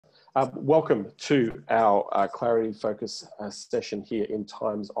Welcome to our Clarity Focus session here in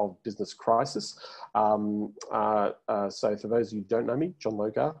times of business crisis. So for those of you who don't know me, John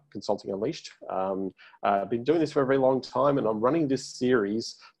Logar, Consulting Unleashed. I've been doing this for a very long time, and I'm running this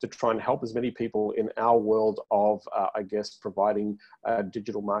series to try and help as many people in our world of, I guess, providing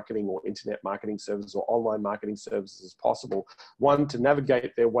digital marketing or internet marketing services or online marketing services as possible. One, to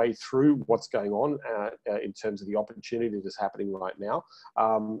navigate their way through what's going on in terms of the opportunity that's happening right now.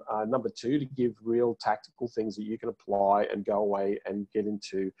 Number two, to give real tactical things that you can apply and go away and get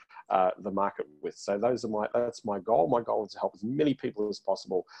into the market with. So that's my goal. My goal is to help as many people as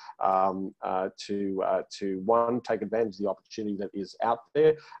possible to one, take advantage of the opportunity that is out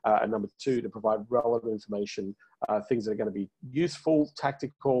there, and number two, to provide relevant information, things that are going to be useful,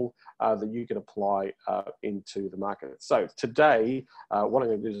 tactical, that you can apply into the market. So today, what I'm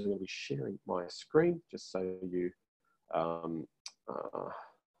going to do is I'm going to be sharing my screen just so you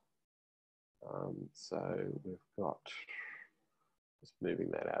so we've got, just moving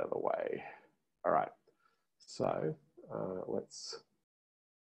that out of the way. All right, so let's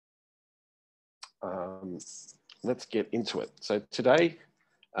get into it. So today,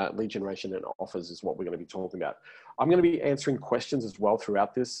 lead generation and offers is what we're going to be talking about. I'm going to be answering questions as well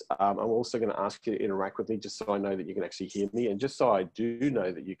throughout this. I'm also going to ask you to interact with me just so I know that you can actually hear me, and just so I do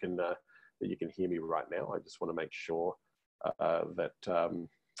know that you can hear me right now. I just want to make sure that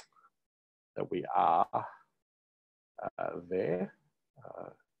we are there.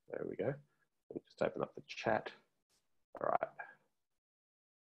 There we go. Let me just open up the chat. All right.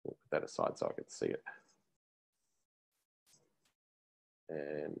 We'll put that aside so I can see it.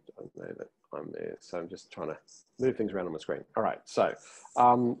 And I know that I'm there, so I'm just trying to move things around on my screen. All right, so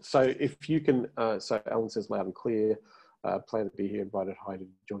if you can, so Alan says loud and clear, plan to be here, invited Heidi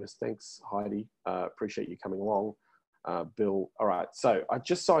to join us. Thanks, Heidi, appreciate you coming along. Bill, all right, so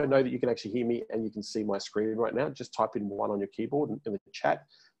just so I know that you can actually hear me and you can see my screen right now, just type in 1 on your keyboard in the chat,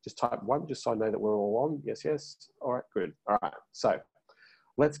 just type 1, just so I know that we're all on. Yes, yes, all right, good. All right, so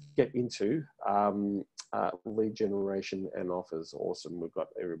let's get into lead generation and offers. Awesome. We've got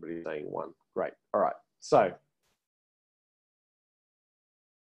everybody saying 1. Great. All right. So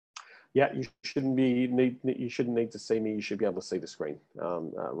yeah, you shouldn't need to see me. You should be able to see the screen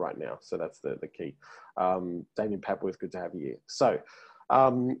right now. So that's the key. Damien Papworth, good to have you here. So,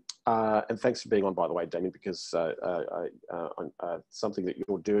 and thanks for being on, by the way, Damien, because something that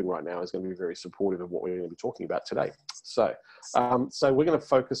you're doing right now is going to be very supportive of what we're going to be talking about today. So, so we're going to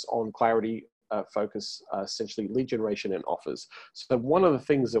focus on clarity, essentially lead generation and offers. So one of the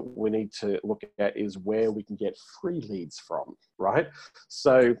things that we need to look at is where we can get free leads from, right?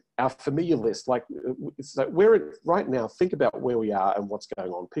 So our familiar list, like, so we're right now, think about where we are and what's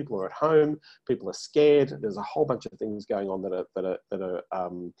going on. People are at home, people are scared. There's a whole bunch of things going on that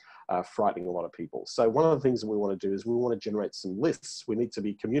are frightening a lot of people. So one of the things that we want to do is we want to generate some lists. We need to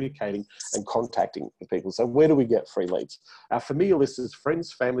be communicating and contacting people. So where do we get free leads? Our familiar list is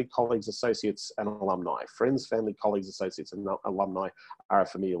friends, family, colleagues, associates, and alumni. Friends, family, colleagues, associates, and alumni are a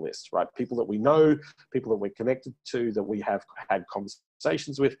familiar list, right? People that we know, people that we're connected to, that we have had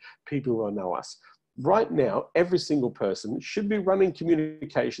conversations with, people who know us. Right now, every single person should be running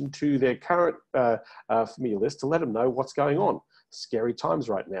communication to their current familiar list to let them know what's going on. Scary times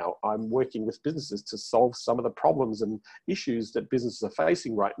right now. I'm working with businesses to solve some of the problems and issues that businesses are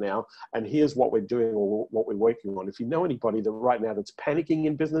facing right now. And here's what we're doing or what we're working on. If you know anybody that right now that's panicking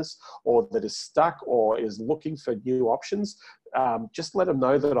in business or that is stuck or is looking for new options, just let them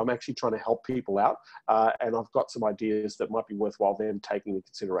know that I'm actually trying to help people out. And I've got some ideas that might be worthwhile them taking into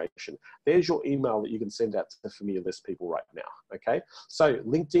consideration. There's your email that you can send out to the familiar list people right now. Okay. So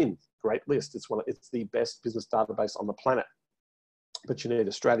LinkedIn, great list. It's the best business database on the planet. But you need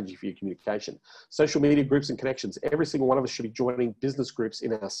a strategy for your communication. Social media groups and connections. Every single one of us should be joining business groups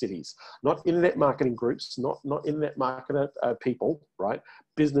in our cities. Not internet marketing groups, not internet marketer people, right?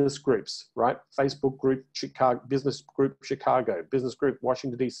 Business groups, right? Facebook group, Chicago, business group, Chicago, business group,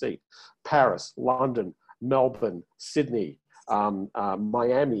 Washington, DC, Paris, London, Melbourne, Sydney,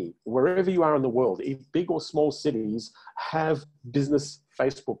 Miami, wherever you are in the world, big or small cities have business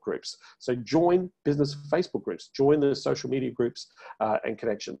Facebook groups. So join business Facebook groups, join the social media groups and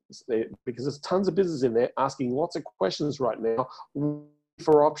connections, because there's tons of business in there asking lots of questions right now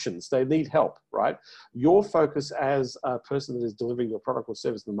for options. They need help, right? Your focus as a person that is delivering your product or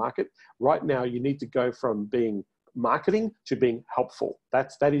service in the market, right now you need to go from being marketing to being helpful.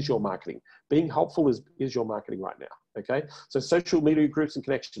 That is your marketing. Being helpful is your marketing right now. Okay, so social media groups and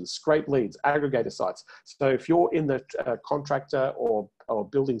connections, scrape leads, aggregator sites. So if you're in the contractor or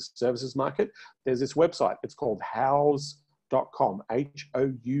building services market, there's this website. It's called Houzz Houzz.com,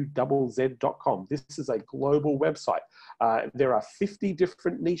 HOUZZ.com. This is a global website. There are 50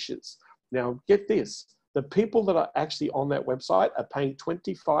 different niches. Now, get this. The people that are actually on that website are paying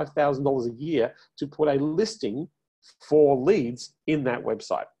 $25,000 a year to put a listing for leads in that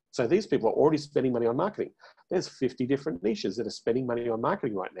website. So these people are already spending money on marketing. There's 50 different niches that are spending money on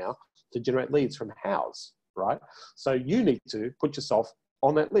marketing right now to generate leads from Houzz, right? So you need to put yourself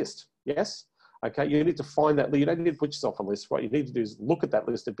on that list, yes? Okay, you need to find that lead. You don't need to put yourself on a list. What you need to do is look at that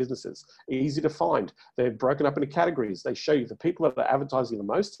list of businesses. Easy to find. They're broken up into categories. They show you the people that are advertising the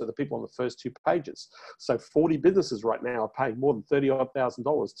most are the people on the first 2 pages. So 40 businesses right now are paying more than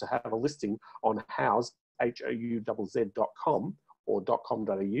 $30,000 to have a listing on Houzz, HOUZZ.com, or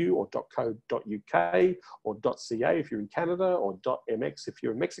 .com.au, or .co.uk, or .ca if you're in Canada, or .mx if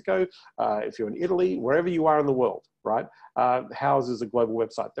you're in Mexico, if you're in Italy, wherever you are in the world, right? Houzz is a global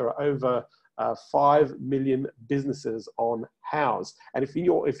website. There are over 5 million businesses on Houzz. And if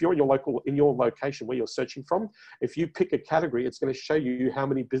you're in your location where you're searching from, if you pick a category, it's going to show you how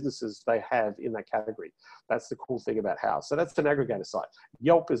many businesses they have in that category. That's the cool thing about Houzz. So that's an aggregator site.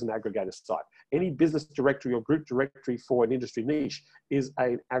 Yelp is an aggregator site. Any business directory or group directory for an industry niche is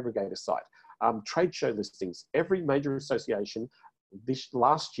an aggregator site. Trade show listings. Every major association this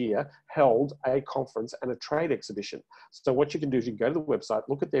last year held a conference and a trade exhibition. So what you can do is you can go to the website,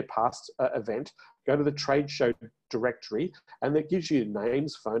 look at their past event, go to the trade show directory, and that gives you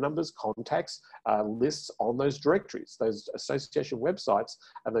names, phone numbers, contacts, lists on those directories. Those association websites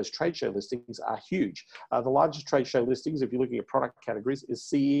and those trade show listings are huge. The largest trade show listings, if you're looking at product categories, is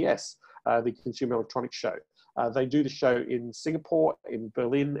CES, the Consumer Electronics Show. They do the show in Singapore, in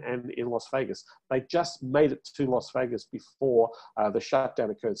Berlin, and in Las Vegas. They just made it to Las Vegas before the shutdown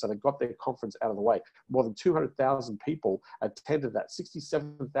occurred, so they got their conference out of the way. More than 200,000 people attended that.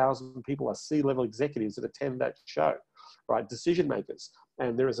 67,000 people are C-level executives that attend that show, right? Decision makers.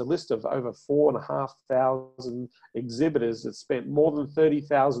 And there is a list of over 4,500 exhibitors that spent more than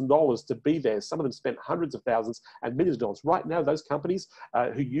 $30,000 to be there. Some of them spent hundreds of thousands and millions of dollars. Right now, those companies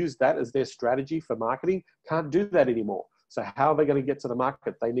who use that as their strategy for marketing can't do that anymore. So how are they going to get to the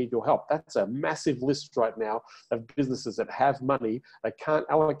market? They need your help. That's a massive list right now of businesses that have money. They can't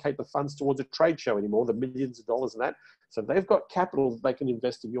allocate the funds towards a trade show anymore, the millions of dollars and that. So they've got capital that they can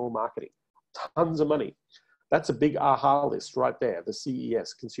invest in your marketing. Tons of money. That's a big aha list right there, the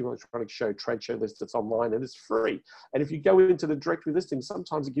CES, Consumer Electronics Show, trade show list that's online, and it's free. And if you go into the directory listing,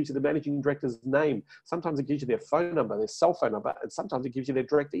 sometimes it gives you the managing director's name, sometimes it gives you their phone number, their cell phone number, and sometimes it gives you their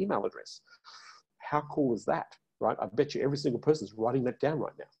direct email address. How cool is that, right? I bet you every single person is writing that down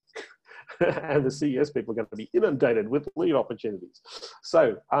right now. And the CES people are going to be inundated with lead opportunities.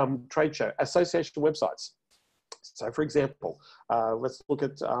 So trade show, association websites. So for example, let's look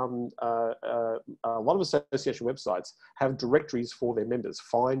at a lot of association websites have directories for their members.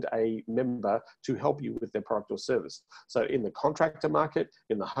 Find a member to help you with their product or service. So in the contractor market,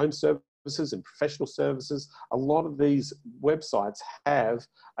 in the home services and professional services, a lot of these websites have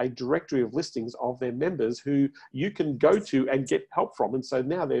a directory of listings of their members who you can go to and get help from. And so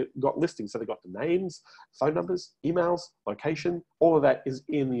now they've got listings. So they've got the names, phone numbers, emails, location, all of that is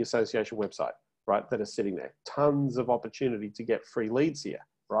in the association website, right, that are sitting there. Tons of opportunity to get free leads here,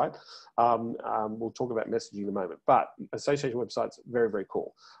 right? We'll talk about messaging in a moment, but association websites, very, very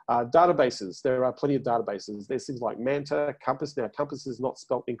cool. Databases, there are plenty of databases. There's things like Manta, Compass. Now, Compass is not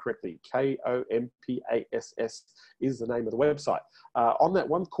spelled incorrectly. Kompass is the name of the website. On that,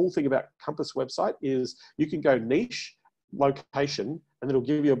 one cool thing about Compass website is you can go niche, location, and it'll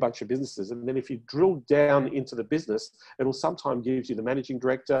give you a bunch of businesses. And then if you drill down into the business, it'll sometimes give you the managing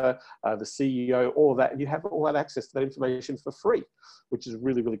director, the CEO, all of that, and you have all that access to that information for free, which is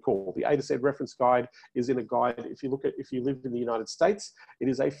really, really cool. The A to Z reference guide is in a guide. If you live in the United States, it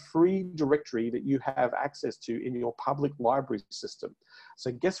is a free directory that you have access to in your public library system.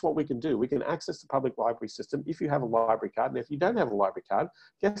 So guess what we can do? We can access the public library system if you have a library card. And if you don't have a library card,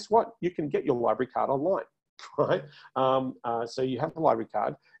 guess what? You can get your library card online. Right? So you have a library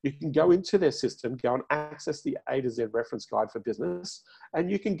card, you can go into their system, go and access the A to Z reference guide for business,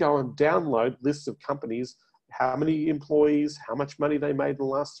 and you can go and download lists of companies, how many employees, how much money they made in the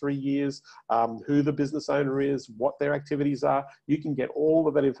last 3 years, who the business owner is, what their activities are. You can get all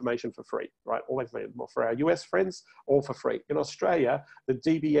of that information for free, right? All information for our US friends, all for free. In Australia, the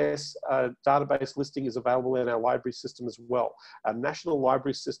DBS database listing is available in our library system as well. Our national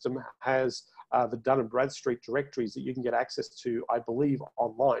library system has the Dun & Bradstreet directories that you can get access to, I believe,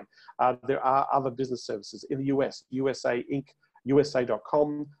 online. There are other business services in the US, USA Inc.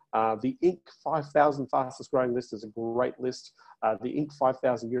 USA.com. The Inc. 5000 fastest growing list is a great list. The Inc.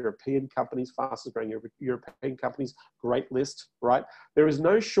 5000 European companies, fastest growing European companies, great list, right? There is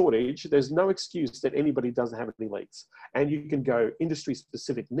no shortage, there's no excuse that anybody doesn't have any leads. And you can go industry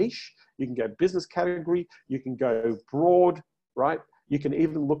specific niche, you can go business category, you can go broad, right? You can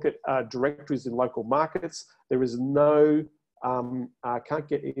even look at directories in local markets. There is no, can't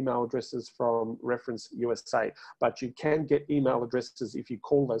get email addresses from Reference USA, but you can get email addresses if you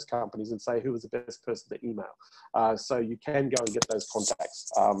call those companies and say who is the best person to email. So you can go and get those contacts.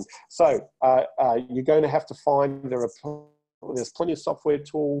 You're going to have to find, there's plenty of software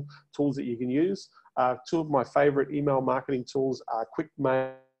tools that you can use. Two of my favorite email marketing tools are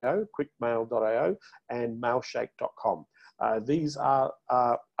quickmail.io and mailshake.com. These are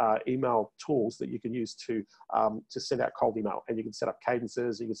email tools that you can use to send out cold email, and you can set up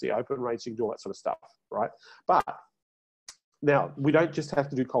cadences, you can see open rates, you can do all that sort of stuff, right? But now, we don't just have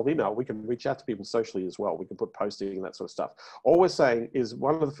to do cold email. We can reach out to people socially as well. We can put posting and that sort of stuff. All we're saying is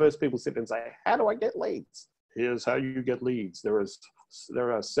one of the first people sit and say, how do I get leads? Here's how you get leads. There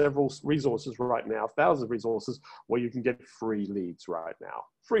are several resources right now, thousands of resources where you can get free leads right now.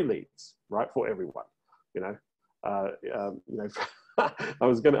 Free leads, right, for everyone, you know. I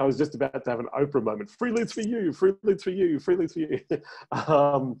was just about to have an Oprah moment. Free leads for you, free leads for you, free leads for you.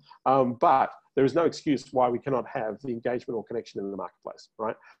 But there is no excuse why we cannot have the engagement or connection in the marketplace,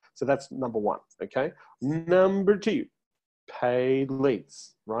 right? So that's number one, okay? Number two, paid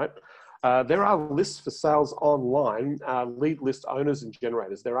leads, right? There are lists for sales online, lead list owners and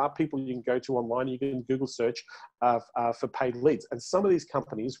generators. There are people you can go to online, you can Google search for paid leads. And some of these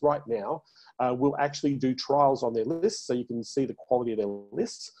companies right now will actually do trials on their lists so you can see the quality of their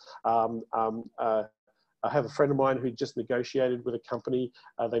lists. I have a friend of mine who just negotiated with a company.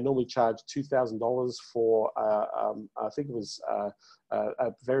 They normally charge $2,000 for, I think it was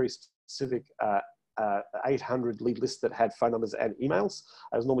a very specific 800 lead list that had phone numbers and emails.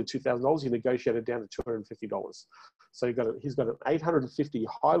 It was normally $2,000. He negotiated down to $250. So he's got an 850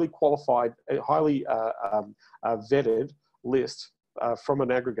 highly qualified, highly vetted list from an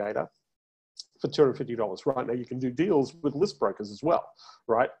aggregator for $250. Right now, you can do deals with list brokers as well,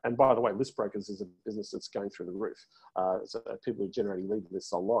 right? And by the way, list brokers is a business that's going through the roof. So people are generating lead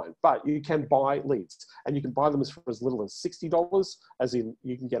lists online, but you can buy leads, and you can buy them for as little as $60, as in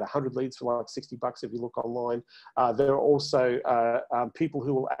you can get 100 leads for like $60 if you look online. There are also people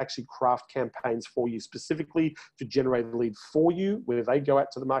who will actually craft campaigns for you specifically to generate a lead for you, where they go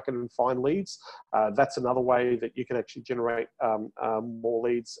out to the market and find leads. That's another way that you can actually generate more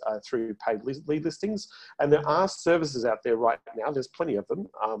leads through paid lead listings. And there are services out there right now, there's plenty of them.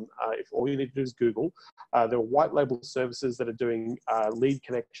 If all you need to do is Google, there are white label services that are doing lead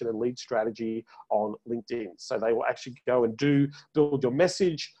connection and lead strategy on LinkedIn. So they will actually go and build your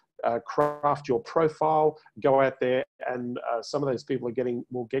message, craft your profile, go out there, and some of those people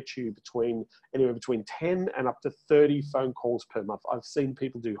will get you anywhere between 10 and up to 30 phone calls per month. I've seen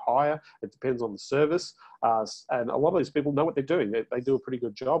people do higher. It depends on the service. And a lot of these people know what they're doing. They do a pretty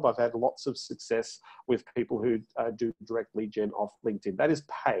good job. I've had lots of success with people who do direct lead gen off LinkedIn. That is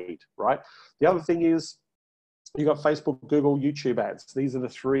paid, right? The other thing is, you've got Facebook, Google, YouTube ads. These are the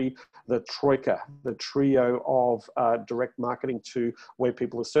troika, the trio of direct marketing to where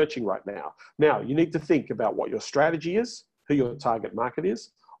people are searching right now. Now, you need to think about what your strategy is, who your target market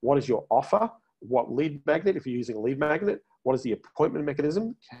is, what is your offer, what lead magnet, if you're using a lead magnet, what is the appointment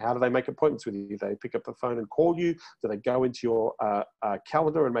mechanism? How do they make appointments with you? Do they pick up the phone and call you? Do they go into your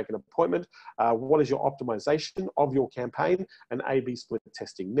calendar and make an appointment? What is your optimization of your campaign? And A/B split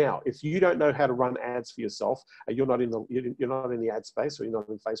testing. Now, if you don't know how to run ads for yourself, and you're not in the ad space, or you're not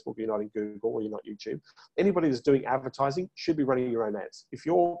in Facebook, or you're not in Google, or you're not YouTube, anybody that's doing advertising should be running your own ads. If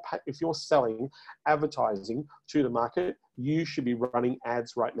you're selling advertising to the market, you should be running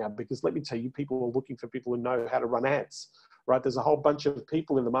ads right now, because let me tell you, people are looking for people who know how to run ads. Right, there's a whole bunch of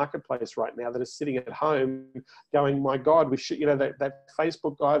people in the marketplace right now that are sitting at home going, my God, we should, that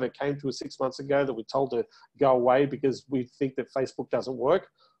Facebook guy that came to us 6 months ago that we told to go away because we think that Facebook doesn't work.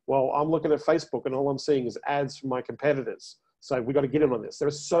 Well, I'm looking at Facebook and all I'm seeing is ads from my competitors. So we've got to get in on this. There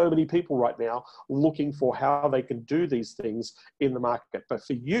are so many people right now looking for how they can do these things in the market. But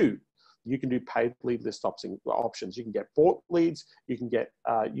for you, you can do paid lead list options. You can get bought leads. You can get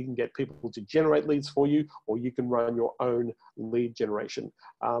people to generate leads for you, or you can run your own lead generation.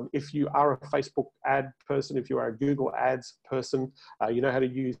 If you are a Facebook ad person, if you are a Google ads person, you know how to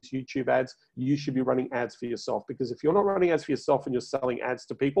use YouTube ads. You should be running ads for yourself, because if you're not running ads for yourself and you're selling ads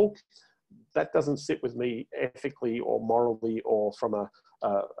to people, that doesn't sit with me ethically or morally, or from a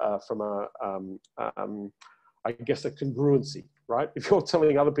I guess, a congruency, right? If you're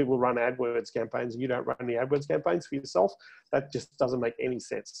telling other people to run AdWords campaigns and you don't run any AdWords campaigns for yourself, that just doesn't make any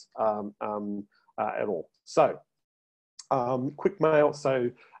sense at all. So quick mail.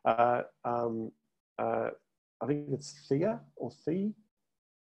 So I think it's Thea or Thea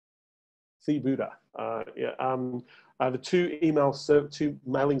Buddha. The two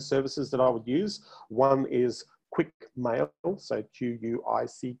mailing services that I would use. One is Quick Mail, so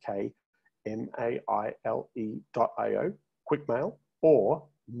QUICKMAILE.io, Quick Mail, or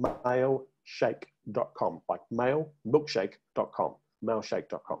Mailshake.com, like milkshake.com,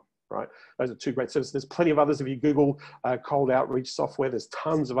 mailshake.com. Right? Those are two great services. There's plenty of others. If you Google cold outreach software, there's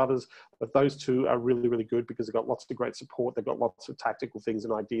tons of others, but those two are really, really good because they've got lots of great support. They've got lots of tactical things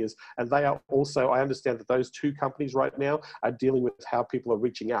and ideas. And they are also, I understand that those two companies right now are dealing with how people are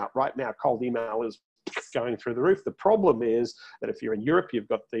reaching out. Right now, cold email is going through the roof. The problem is that if you're in Europe, you've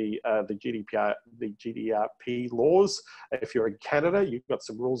got the GDPR laws. If you're in Canada, you've got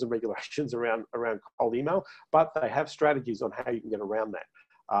some rules and regulations around cold email, but they have strategies on how you can get around that.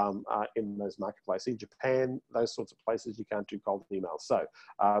 In those marketplaces. In Japan, those sorts of places, you can't do cold emails. So,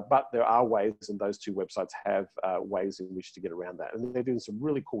 but there are ways, and those two websites have ways in which to get around that. And they're doing some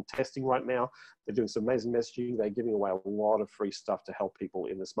really cool testing right now. They're doing some amazing messaging. They're giving away a lot of free stuff to help people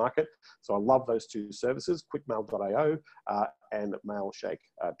in this market. So I love those two services, quickmail.io and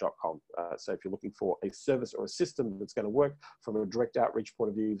mailshake.com. So if you're looking for a service or a system that's going to work from a direct outreach point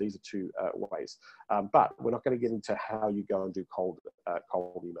of view, these are two ways. But we're not going to get into how you go and do cold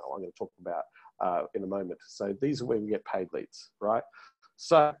email. I'm going to talk about in a moment. So these are where we get paid leads, right?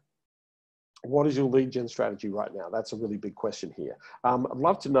 So what is your lead gen strategy right now? That's a really big question here. I'd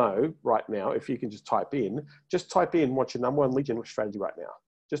love to know right now, if you can just type in what's your number one lead gen strategy right now.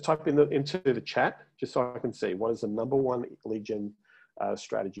 Just type into the chat, just so I can see what is the number one lead gen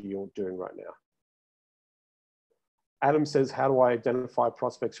strategy you're doing right now. Adam says, how do I identify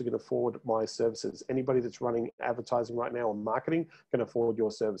prospects who can afford my services? Anybody that's running advertising right now or marketing can afford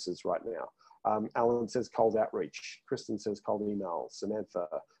your services right now. Alan says cold outreach. Kristen says cold emails. Samantha,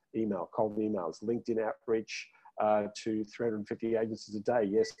 email, cold emails. LinkedIn outreach to 350 agencies a day.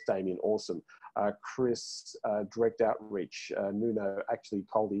 Yes, Damien, awesome. Chris, direct outreach. Nuno, actually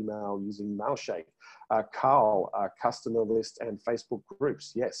cold email using Mailshake. Carl, customer list and Facebook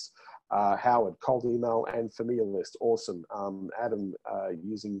groups. Yes. Howard, cold email and familiar list. Awesome. Adam,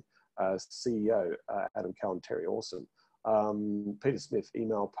 using CEO, Adam Calenteri. Awesome. Peter Smith,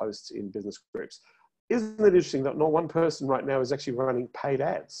 email posts in business groups. Isn't it interesting that not one person right now is actually running paid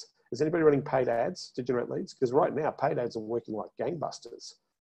ads? Is anybody running paid ads to generate leads? Because right now, paid ads are working like gangbusters.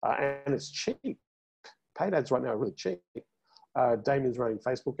 And it's cheap. Paid ads right now are really cheap. Damien's running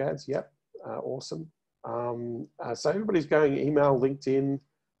Facebook ads. Yep. Awesome. So everybody's going email, LinkedIn.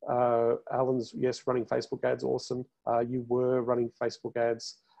 Alan's, yes, running Facebook ads. Awesome. You were running Facebook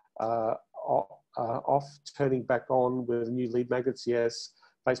ads. Off, turning back on with new lead magnets. Yes.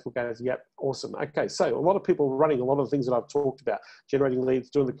 Facebook ads. Yep. Awesome. Okay. So a lot of people running a lot of the things that I've talked about, generating leads,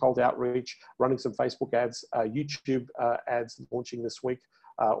 doing the cold outreach, running some Facebook ads, YouTube ads launching this week.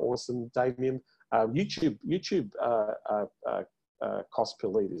 Awesome. Damien. YouTube cost per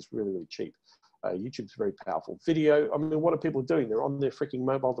lead is really, really cheap. YouTube's very powerful. Video, I mean, what are people doing? They're on their freaking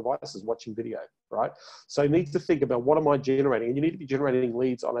mobile devices watching video, right? So you need to think about, what am I generating? And you need to be generating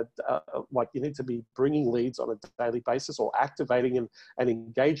leads on you need to be bringing leads on a daily basis, or activating and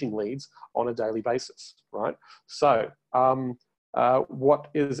engaging leads on a daily basis, right? So what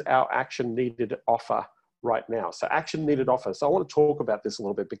is our action needed offer right now? So action needed offer. So I want to talk about this a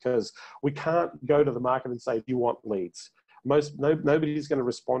little bit, because we can't go to the market and say, do you want leads? Nobody's going to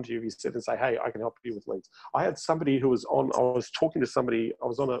respond to you if you sit and say, hey, I can help you with leads. I had somebody who was on, I was talking to somebody, I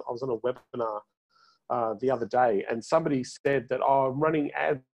was on a webinar the other day, and somebody said that, oh, I'm running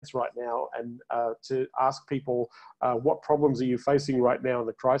ads right now, and to ask people, what problems are you facing right now in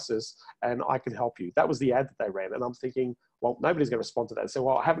the crisis, and I can help you. That was the ad that they ran. And I'm thinking, well, nobody's going to respond to that. So,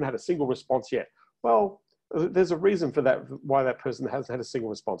 well, I haven't had a single response yet. Well, there's a reason for that, why that person hasn't had a single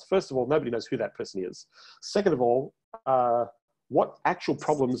response. First of all, nobody knows who that person is. Second of all, what actual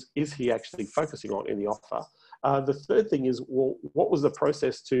problems is he actually focusing on in the offer? The third thing is, well, what was the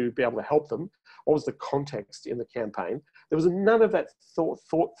process to be able to help them? What was the context in the campaign? There was none of that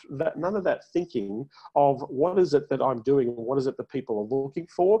none of that thinking of what is it that I'm doing and what is it that people are looking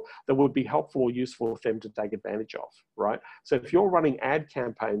for that would be helpful or useful for them to take advantage of, right? So if you're running ad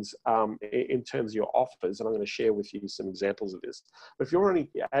campaigns in terms of your offers, and I'm going to share with you some examples of this, but if you're running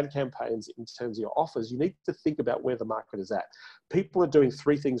ad campaigns in terms of your offers, you need to think about where the market is at. People are doing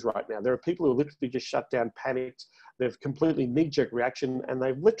three things right now. There are people who are literally just shut down, panicked. they've completely knee-jerk reaction, and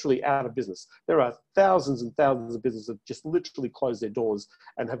they're literally out of business. There are thousands and thousands of businesses that just literally close their doors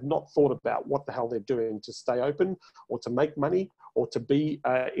and have not thought about what the hell they're doing to stay open or to make money or to be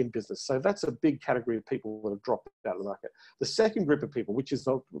in business. So that's a big category of people that have dropped out of the market. The second group of people, which is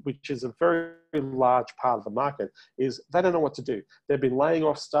a very large part of the market, is they don't know what to do. They've been laying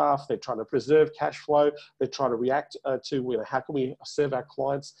off staff. They're trying to preserve cash flow. They're trying to react to, how can we serve our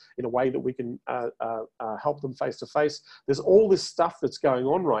clients in a way that we can help them face to face. There's all this stuff that's going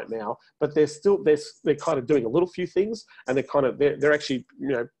on right now, but they're kind of doing a little few things, and they're actually,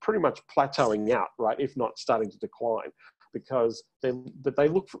 pretty much plateauing out, right? If not starting to decline, because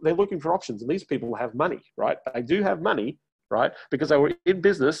they're looking for options. And these people have money, right? They do have money, right? Because they were in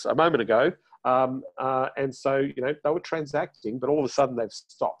business a moment ago. And so, they were transacting, but all of a sudden they've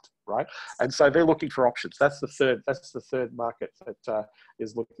stopped, right? And so they're looking for options. That's the third market that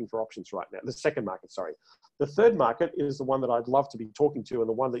is looking for options right now. The second market, sorry. The third market is the one that I'd love to be talking to, and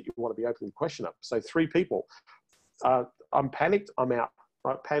the one that you want to be opening question up. So 3 people. I'm panicked, I'm out.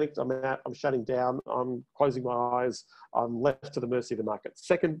 Right, panicked, I'm out, I'm shutting down, I'm closing my eyes, I'm left to the mercy of the market.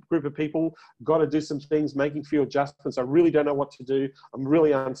 Second group of people, got to do some things, making few adjustments. I really don't know what to do. I'm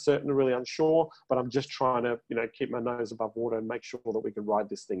really uncertain, really unsure, but I'm just trying to, keep my nose above water and make sure that we can ride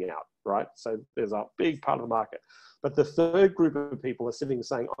this thing out, right? So there's a big part of the market. But the third group of people are sitting and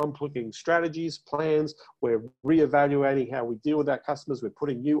saying, I'm putting strategies, plans, we're reevaluating how we deal with our customers, we're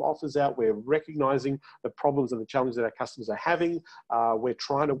putting new offers out, we're recognizing the problems and the challenges that our customers are having, we're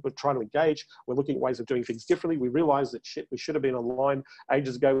trying to engage, we're looking at ways of doing things differently. We realize that we should have been online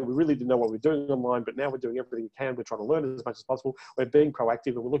ages ago, we really didn't know what we were doing online, but now we're doing everything we can, we're trying to learn as much as possible, we're being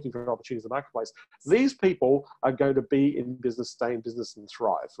proactive, and we're looking for opportunities in the marketplace. These people are going to be in business, stay in business, and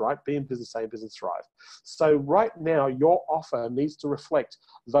thrive, right? Be in business, stay in business, thrive. So right now, your offer needs to reflect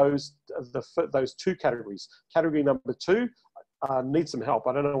those 2 categories. Category number 2, need some help.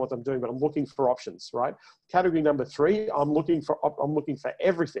 I don't know what I'm doing, but I'm looking for options, right? Category number 3, I'm looking for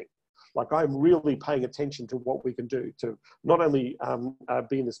everything. Like, I'm really paying attention to what we can do to not only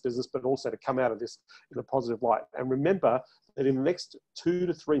be in this business, but also to come out of this in a positive light. And remember that in the next 2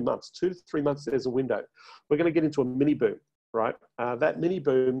 to 3 months, there's a window. We're going to get into a mini boom, right? That mini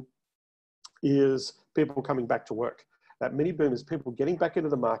boom is people coming back to work. That mini boom is people getting back into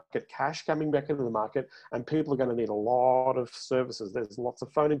the market, cash coming back into the market, and people are going to need a lot of services. There's lots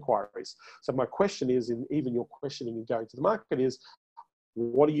of phone inquiries. So my question is, in even your questioning and going to the market, is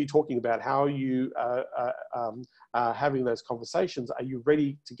what are you talking about? How are you having those conversations? Are you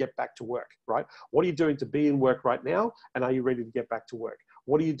ready to get back to work, right? What are you doing to be in work right now? And are you ready to get back to work?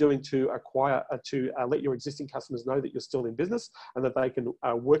 What are you doing to let your existing customers know that you're still in business and that they can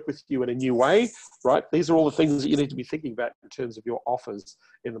work with you in a new way, right? These are all the things that you need to be thinking about in terms of your offers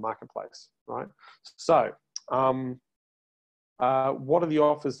in the marketplace, right? So what are the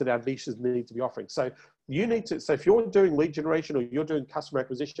offers that our niches need to be offering? So if you're doing lead generation, or you're doing customer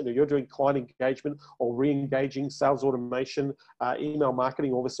acquisition, or you're doing client engagement, or re-engaging, sales automation, email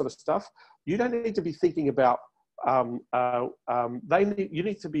marketing, all this sort of stuff, you don't need to be thinking about you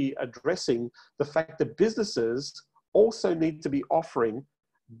need to be addressing the fact that businesses also need to be offering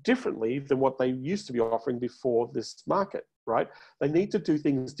differently than what they used to be offering before this market, right? They need to do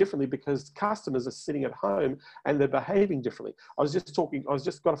things differently because customers are sitting at home and they're behaving differently. I was just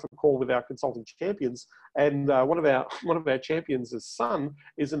got off a call with our consulting champions, and one of our champions' son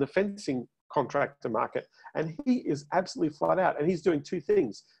is in the fencing contractor market, and he is absolutely flat out, and he's doing 2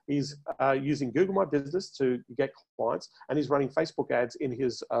 things. He's using Google My Business to get clients, and he's running Facebook ads in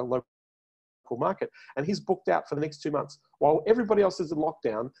his local market, and he's booked out for the next 2 months. While everybody else is in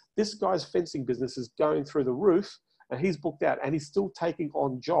lockdown, this guy's fencing business is going through the roof, and he's booked out, and he's still taking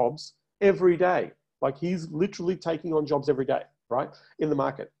on jobs every day. Like, he's literally taking on jobs every day, right? In the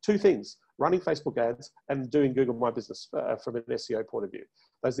market. 2 things: running Facebook ads and doing Google My Business from an SEO point of view.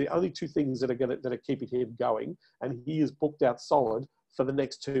 Those are the only 2 things that are keeping him going, and he is booked out solid for the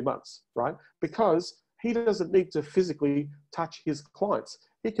next 2 months, right? Because he doesn't need to physically touch his clients.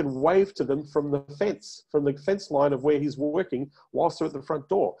 He can wave to them from the fence line of where he's working whilst they're at the front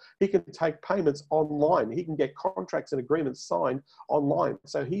door. He can take payments online. He can get contracts and agreements signed online.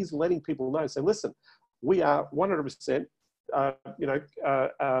 So he's letting people know. So listen, we are 100%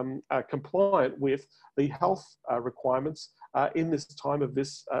 compliant with the health requirements in this time of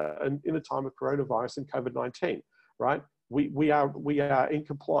in the time of coronavirus and COVID-19, right? We are in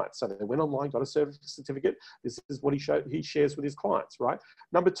compliance. So they went online, got a service certificate. This is what he shares with his clients, right?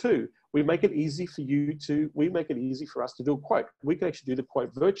 Number 2, we make it easy for us to do a quote. We can actually do the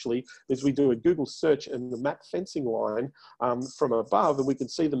quote virtually, as we do a Google search and the map fencing line from above, and we can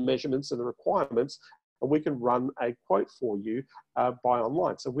see the measurements and the requirements. and we can run a quote for you by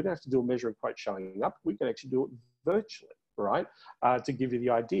online. So we don't have to do a measure and quote showing up. We can actually do it virtually, right? To give you the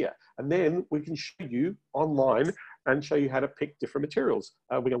idea. And then we can show you online and show you how to pick different materials.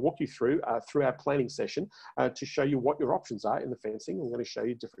 We're going to walk you through our planning session to show you what your options are in the fencing. We're going to show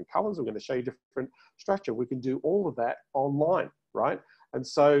you different colors. We're going to show you different structure. We can do all of that online, right? And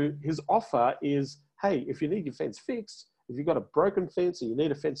so his offer is, hey, if you need your fence fixed, if you've got a broken fence and you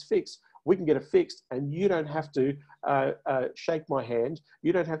need a fence fixed, we can get it fixed, and you don't have to shake my hand.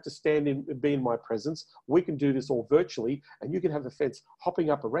 You don't have to be in my presence. We can do this all virtually, and you can have the fence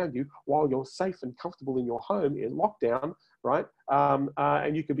hopping up around you while you're safe and comfortable in your home in lockdown, right?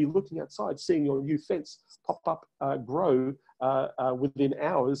 And you could be looking outside, seeing your new fence pop up, grow within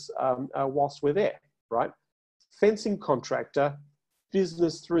hours whilst we're there, right? Fencing contractor,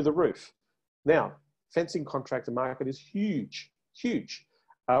 business through the roof. Now, fencing contractor market is huge, huge.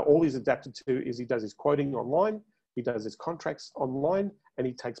 All he's adapted to is he does his quoting online, he does his contracts online, and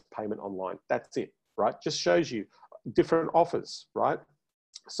he takes payment online. That's it, right? Just shows you different offers, right?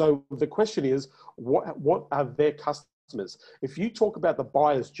 So the question is, what are their customers? If you talk about the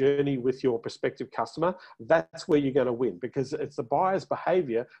buyer's journey with your prospective customer, that's where you're going to win, because it's the buyer's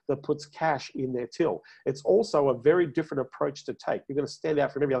behavior that puts cash in their till. It's also a very different approach to take. You're going to stand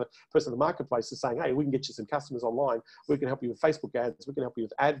out from every other person in the marketplace and saying, hey, we can get you some customers online. We can help you with Facebook ads. We can help you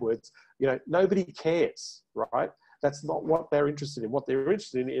with AdWords. You know, nobody cares, right? That's not what they're interested in. What they're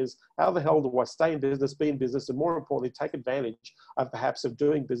interested in is, how the hell do I stay in business, be in business, and more importantly, take advantage of perhaps of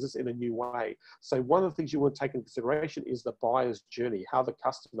doing business in a new way. So one of the things you want to take into consideration is the buyer's journey, how the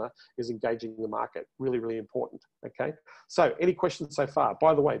customer is engaging the market. Really, really important, okay? So any questions so far?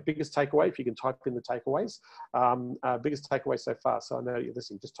 By the way, biggest takeaway, if you can type in the takeaways, biggest takeaway so far. So I know you're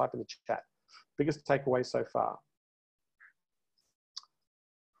listening, just type in the chat. Biggest takeaway so far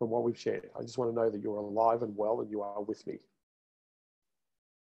from what we've shared. I just want to know that you're alive and well and you are with me.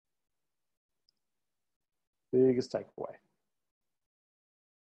 Biggest takeaway.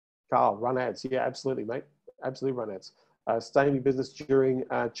 Carl, run ads. Yeah, absolutely, mate. Absolutely run ads. Staying in business during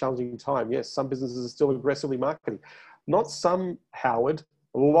a challenging time. Yes, some businesses are still aggressively marketing. Not some, Howard.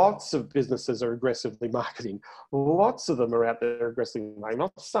 Lots of businesses are aggressively marketing. Lots of them are out there aggressively marketing.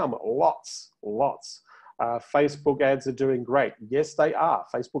 Not some, lots. Facebook ads are doing great. Yes, they are.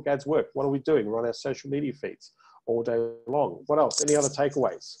 Facebook ads work. What are we doing? We're on our social media feeds all day long. What else? Any other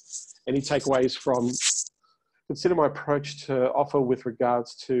takeaways? Any takeaways from consider my approach to offer with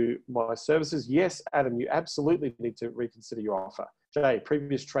regards to my services? Yes, Adam, you absolutely need to reconsider your offer. Jay,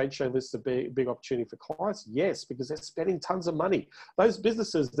 previous trade show lists a big opportunity for clients? Yes, because they're spending tons of money. Those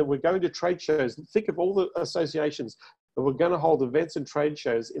businesses that were going to trade shows, think of all the associations that we're going to hold events and trade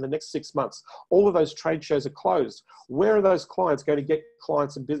shows in the next 6 months. All of those trade shows are closed. Where are those clients going to get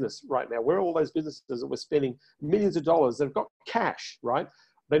clients in business right now? Where are all those businesses that were spending millions of dollars that have got cash, right?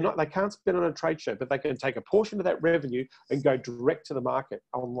 They can't spend on a trade show, but they can take a portion of that revenue and go direct to the market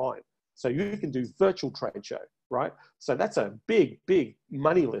online. So you can do virtual trade show, right? So that's a big, big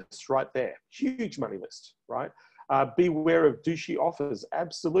money list right there. Huge money list, right? Beware of douchey offers.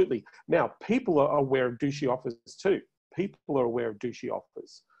 Absolutely. Now, people are aware of douchey offers too. People are aware of douchey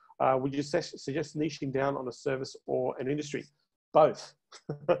offers. Would you suggest niching down on a service or an industry? Both.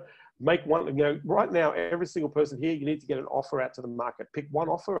 Make one, you know, right now, every single person here, you need to get an offer out to the market. Pick one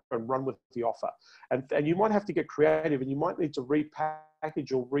offer and run with the offer. And you might have to get creative, and you might need to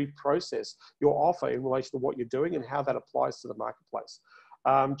repackage or reprocess your offer in relation to what you're doing and how that applies to the marketplace.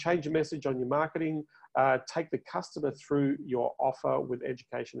 Change your message on your marketing. Take the customer through your offer with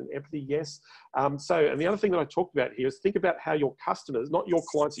education and empathy. Yes. And the other thing that I talked about here is think about how your customers, not your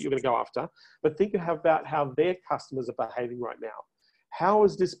clients that you're going to go after, but think about how their customers are behaving right now. How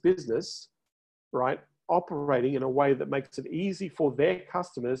is this business, right, operating in a way that makes it easy for their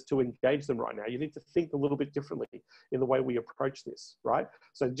customers to engage them right now? You need to think a little bit differently in the way we approach this, right?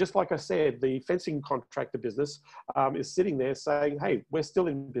 So just like I said, the fencing contractor business is sitting there saying, hey, we're still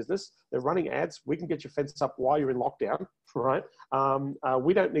in business. They're running ads. We can get your fence up while you're in lockdown, right?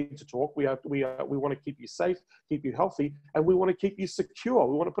 We don't need to talk. We want to keep you safe, keep you healthy, and we want to keep you secure.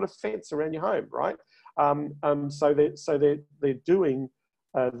 We want to put a fence around your home, right? So they're doing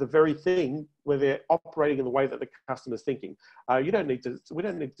the very thing where they're operating in the way that the customer's thinking. We don't need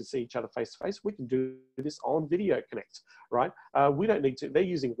to see each other face to face. We can do this on Video Connect, right? We don't need to. They're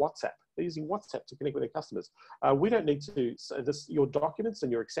using WhatsApp. They're using WhatsApp to connect with their customers. We don't need to. So your documents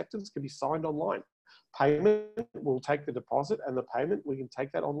and your acceptance can be signed online. Payment, we'll take the deposit and the payment. We can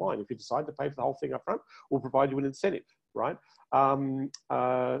take that online. If you decide to pay for the whole thing up front, we'll provide you an incentive, right?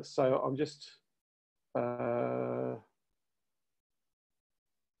 So I'm just.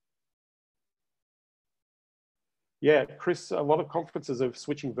 Yeah, Chris, a lot of conferences are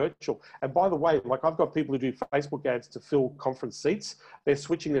switching virtual. And by the way, like I've got people who do Facebook ads to fill conference seats. They're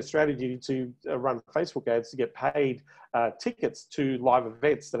switching their strategy to run Facebook ads to get paid tickets to live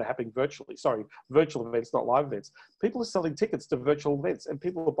events that are happening virtually. Sorry, virtual events, not live events. People are selling tickets to virtual events and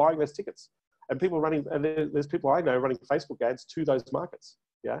people are buying those tickets. And people are running, and there's people I know running Facebook ads to those markets.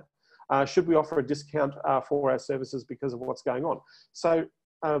 Yeah. Should we offer a discount for our services because of what's going on? So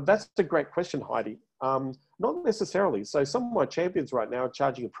that's a great question, Heidi. Not necessarily. So some of my champions right now are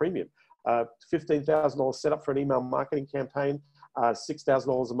charging a premium. $15,000 setup for an email marketing campaign,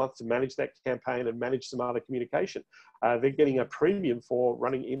 $6,000 a month to manage that campaign and manage some other communication. They're getting a premium for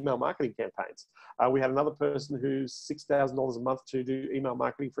running email marketing campaigns. We had another person who's $6,000 a month to do email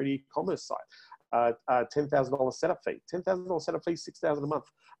marketing for an e-commerce site. $10,000 setup fee, $10,000 setup fee, $6,000 a month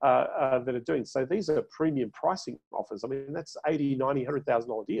that are doing. So these are premium pricing offers. I mean, that's $80,000, $90,000,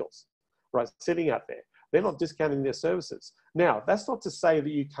 $100,000 deals, right? Sitting out there. They're not discounting their services. Now, that's not to say that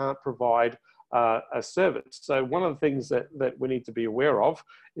you can't provide a service. So one of the things that we need to be aware of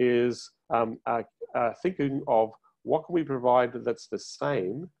is thinking of what can we provide that's the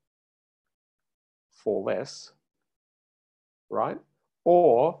same for less, right?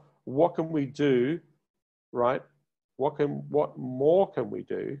 Or what can we do, right? What more can we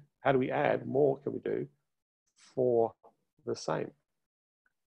do? How do we add more can we do for the same?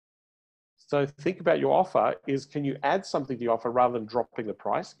 So think about your offer is, can you add something to your offer rather than dropping the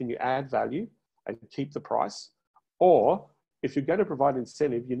price? Can you add value and keep the price? Or if you're going to provide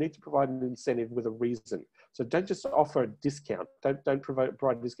incentive, you need to provide an incentive with a reason. So don't just offer a discount. Don't provide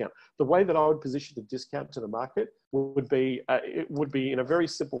a discount. The way that I would position the discount to the market would be it would be in a very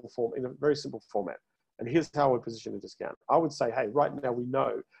simple form, in a very simple format. And here's how I would position a discount. I would say, hey, right now we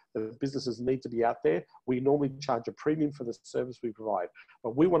know that businesses need to be out there. We normally charge a premium for the service we provide,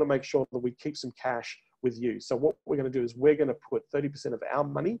 but we want to make sure that we keep some cash with you. So what we're going to do is we're going to put 30% of our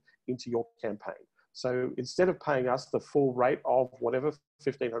money into your campaign. So instead of paying us the full rate of whatever,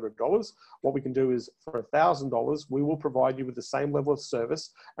 $1,500, what we can do is for $1,000, we will provide you with the same level of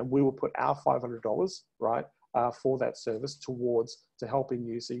service and we will put our $500, right, for that service towards to helping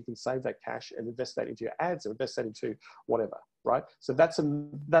you so you can save that cash and invest that into your ads or invest that into whatever, right? So that's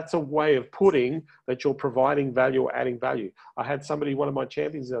a way of putting that you're providing value or adding value. I had somebody, one of my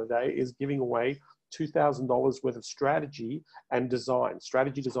champions the other day is giving away $2,000 worth of strategy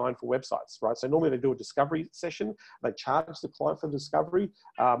design for websites, right? So normally they do a discovery session, they charge the client for discovery,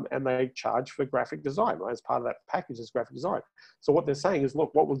 and they charge for graphic design, right? As part of that package is graphic design. So what they're saying is,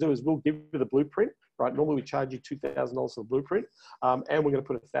 look, what we'll do is we'll give you the blueprint, right? Normally we charge you $2,000 for the blueprint, and we're going to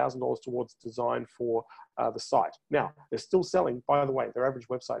put $1,000 towards design for the site. Now, they're still selling, by the way, their average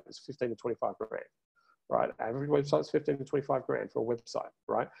website is 15 to 25 grand, right? Average website is 15 to 25 grand for a website,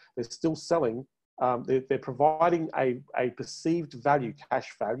 right? They're still selling. They're providing a perceived value, cash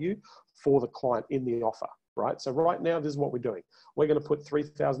value for the client in the offer, right? So right now, this is what we're doing. We're going to put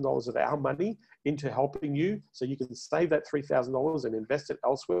 $3,000 of our money into helping you so you can save that $3,000 and invest it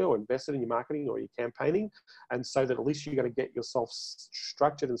elsewhere or invest it in your marketing or your campaigning. And so that at least you're going to get yourself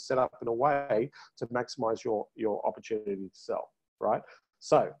structured and set up in a way to maximize your opportunity to sell, right?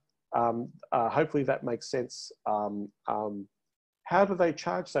 So hopefully that makes sense. How do they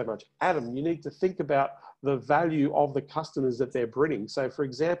charge so much? Adam, you need to think about the value of the customers that they're bringing. So for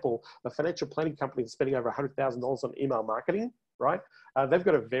example, a financial planning company that's spending over $100,000 on email marketing, right? They've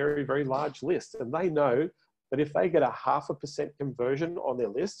got a very, very large list and they know that if they get a 0.5% conversion on their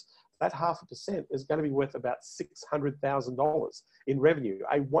list, that 0.5% is going to be worth about $600,000 in revenue.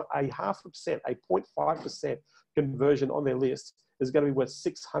 A 0.5%, a 0.5% conversion on their list is going to be worth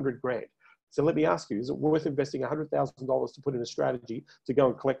 600 grand. So let me ask you, is it worth investing $100,000 to put in a strategy to go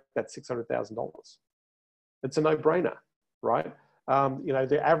and collect that $600,000? It's a no-brainer, right? You know,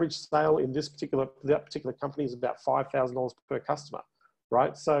 the average sale in that particular company is about $5,000 per customer,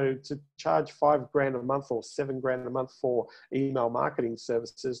 right? So to charge 5 grand a month or 7 grand a month for email marketing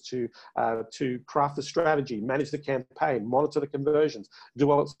services to craft the strategy, manage the campaign, monitor the conversions, do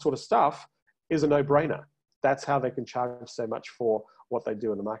all that sort of stuff is a no-brainer. That's how they can charge so much for what they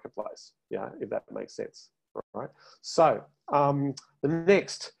do in the marketplace. Yeah, if that makes sense, right? So the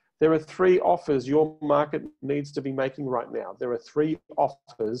next, there are 3 offers your market needs to be making right now. There are 3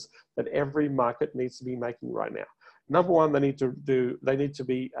 offers that every market needs to be making right now. Number one, they need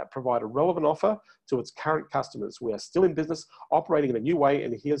to provide a relevant offer to its current customers. We are still in business, operating in a new way,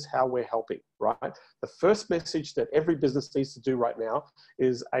 and here's how we're helping, right? The first message that every business needs to do right now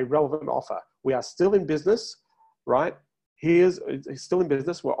is a relevant offer. We are still in business, right? It's still in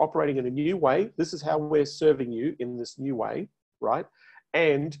business. We're operating in a new way. This is how we're serving you in this new way, right?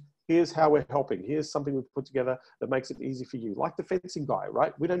 And Here's how we're helping. Here's something we've put together that makes it easy for you. Like the fencing guy,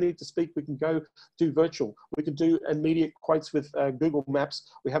 right? We don't need to speak. We can go do virtual. We can do immediate quotes with Google Maps.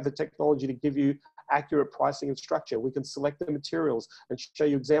 We have the technology to give you accurate pricing and structure. We can select the materials and show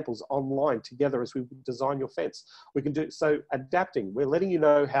you examples online together as we design your fence. We can do, so adapting, we're letting you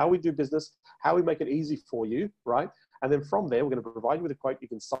know how we do business, how we make it easy for you, right? And then from there, we're going to provide you with a quote. You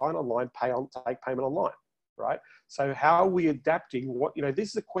can sign online, take payment online, right? So how are we adapting? What, you know,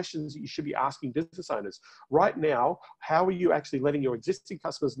 these are the questions that you should be asking business owners. Right now, how are you actually letting your existing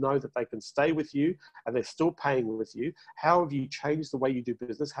customers know that they can stay with you and they're still paying with you? How have you changed the way you do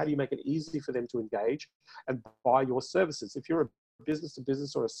business? How do you make it easy for them to engage and buy your services? If you're a business to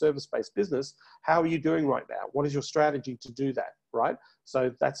business or a service-based business, how are you doing right now? What is your strategy to do that, right?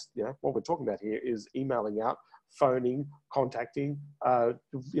 So that's, you know, what we're talking about here is emailing out, phoning, contacting,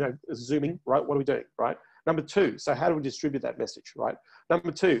 you know, Zooming, right? What are we doing, right? Number two, so how do we distribute that message, right?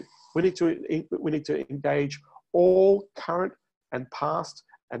 Number two, we need to engage all current and past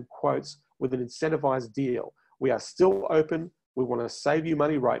and quotes with an incentivized deal. We are still open. We want to save you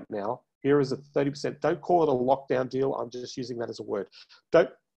money right now. Here is a 30%. Don't call it a lockdown deal. I'm just using that as a word.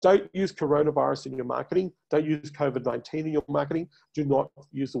 Don't use coronavirus in your marketing. Don't use COVID-19 in your marketing. Do not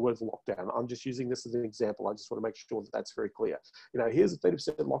use the word lockdown. I'm just using this as an example. I just want to make sure that that's very clear. You know, here's a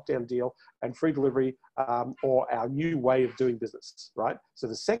 30% lockdown deal and free delivery, or our new way of doing business, right? So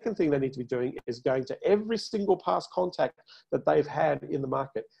the second thing they need to be doing is going to every single past contact that they've had in the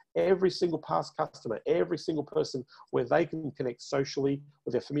market, every single past customer, every single person where they can connect socially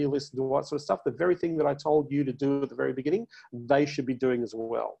with their familiar list and do all that sort of stuff. The very thing that I told you to do at the very beginning, they should be doing as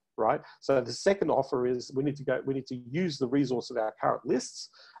well, right? So the second offer is we need to use the resource of our current lists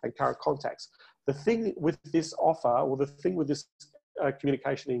and current contacts. The thing with this offer, or the thing with this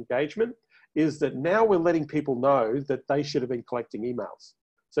communication engagement, is that now we're letting people know that they should have been collecting emails.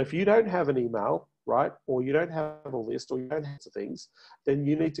 So if you don't have an email, right, or you don't have a list, or you don't have things, then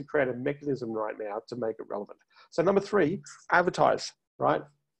you need to create a mechanism right now to make it relevant. So number three, advertise, right?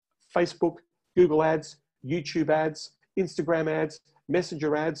 Facebook, Google ads, YouTube ads, Instagram ads,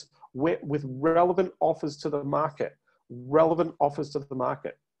 Messenger ads, with relevant offers to the market,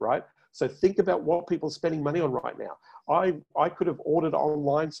 right? So think about what people are spending money on right now. I could have ordered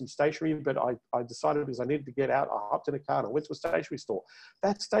online some stationery, but I decided because I needed to get out, I hopped in a car and I went to a stationery store.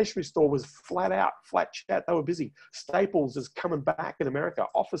 That stationery store was flat chat. They were busy. Staples is coming back in America.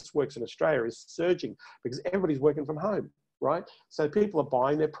 Officeworks in Australia is surging because everybody's working from home, right? So people are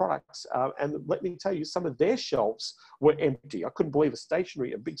buying their products. And let me tell you, some of their shelves were empty. I couldn't believe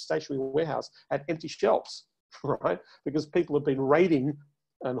a big stationery warehouse had empty shelves, right? Because people have been raiding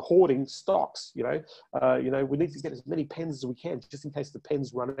and hoarding stocks, you know, we need to get as many pens as we can just in case the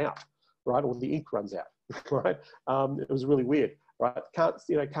pens run out, right? Or the ink runs out, right? It was really weird, right? Can't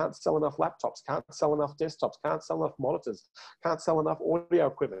sell enough laptops, can't sell enough desktops, can't sell enough monitors, can't sell enough audio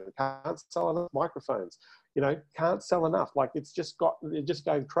equipment, can't sell enough microphones, you know, can't sell enough. Like it's just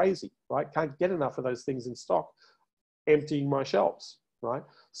going crazy, right? Can't get enough of those things in stock, emptying my shelves, right?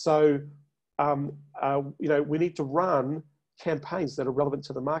 So, you know, we need to run campaigns that are relevant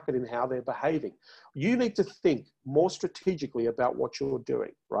to the market and how they're behaving. You need to think more strategically about what you're doing,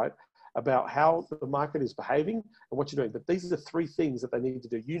 right? About how the market is behaving and what you're doing. But these are the three things that they need to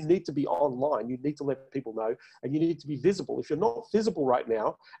do. You need to be online. You need to let people know, and you need to be visible. If you're not visible right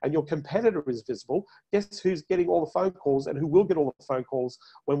now and your competitor is visible, guess who's getting all the phone calls and who will get all the phone calls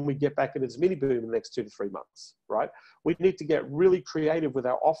when we get back into this mini boom in the next 2 to 3 months, right? We need to get really creative with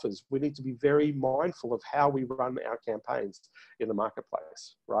our offers. We need to be very mindful of how we run our campaigns in the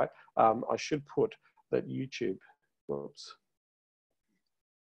marketplace, right? I should put that YouTube,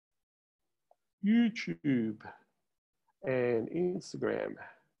 YouTube and Instagram,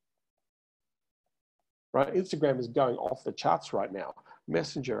 right? Instagram is going off the charts right now.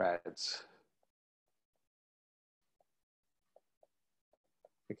 Messenger ads.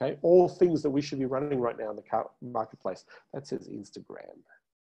 Okay, all things that we should be running right now in the marketplace. That says Instagram,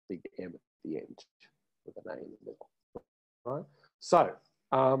 big M at the end with an A in the middle, right? So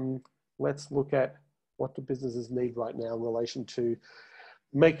let's look at what do businesses need right now in relation to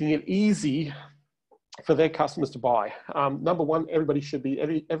making it easy for their customers to buy. Number one, everybody should be,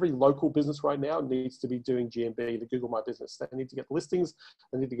 every local business right now needs to be doing GMB, the Google My Business. They need to get listings,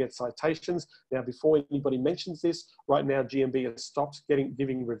 they need to get citations. Now, before anybody mentions this, right now GMB has stopped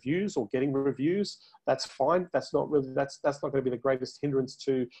giving reviews or getting reviews. That's fine. That's not really, that's not going to be the greatest hindrance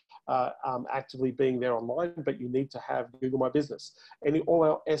to actively being there online, but you need to have Google My Business. All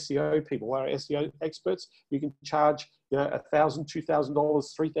our SEO people, our SEO experts, you can charge you know, $1,000, $2,000,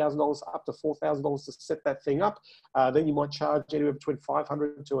 $3,000, up to $4,000 to set that thing up. Then you might charge anywhere between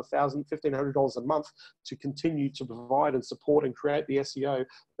 $500 to $1,000, $1,500 a month to continue to provide and support and create the SEO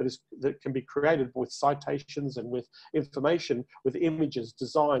that can be created with citations and with information, with images,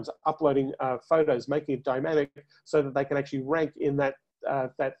 designs, uploading photos, making it dynamic so that they can actually rank in that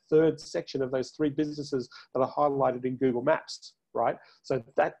third section of those 3 businesses that are highlighted in Google Maps, right? So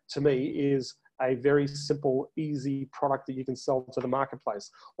that to me is a very simple, easy product that you can sell to the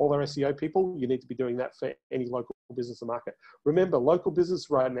marketplace. All our SEO people, you need to be doing that for any local business or market. Remember, local business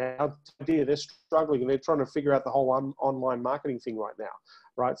right now, they're struggling and they're trying to figure out the whole online marketing thing right now,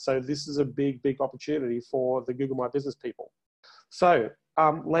 right? So this is a big, big opportunity for the Google My Business people. So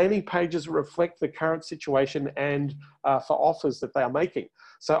landing pages reflect the current situation and for offers that they are making.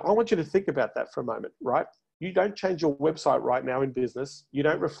 So I want you to think about that for a moment, right? You don't change your website right now in business. You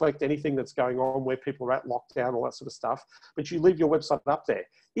don't reflect anything that's going on where people are at lockdown, all that sort of stuff, but you leave your website up there.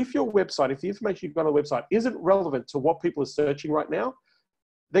 If your website, if the information you've got on the website isn't relevant to what people are searching right now,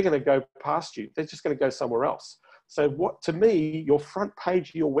 they're going to go past you. They're just going to go somewhere else. So what, to me, your front page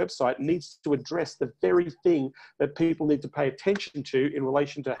of your website needs to address the very thing that people need to pay attention to in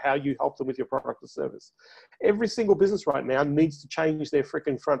relation to how you help them with your product or service. Every single business right now needs to change their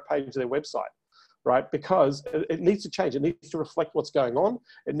freaking front page of their website, right? Because it needs to change. It needs to reflect what's going on.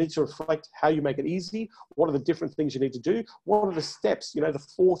 It needs to reflect how you make it easy. What are the different things you need to do? What are the steps? You know, the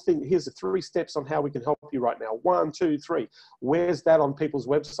 4 things, here's the 3 steps on how we can help you right now. 1, 2, 3. Where's that on people's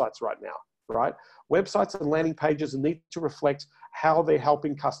websites right now, right? Websites and landing pages need to reflect how they're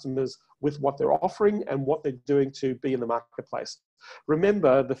helping customers with what they're offering and what they're doing to be in the marketplace.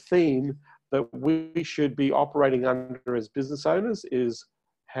 Remember, the theme that we should be operating under as business owners is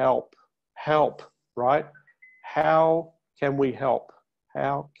help. Help, right? How can we help?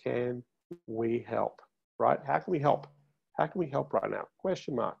 How can we help, right? How can we help? How can we help right now?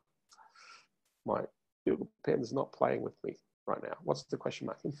 Question mark. My Google Pen's not playing with me right now. What's the question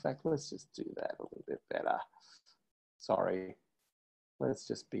mark? In fact, let's just do that a little bit better. Sorry. Let's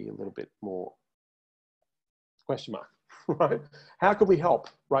just be a little bit more question mark, right? How can we help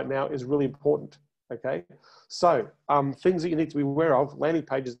right now is really important. Okay, so things that you need to be aware of, landing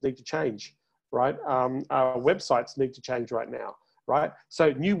pages need to change, right? Websites need to change right now, right?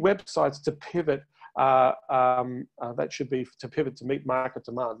 So new websites to pivot, that should be to pivot to meet market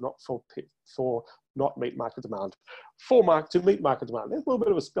demand, not not meet market demand, to meet market demand. There's a little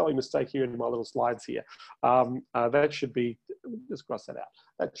bit of a spelling mistake here in my little slides here. That should be, just cross that out.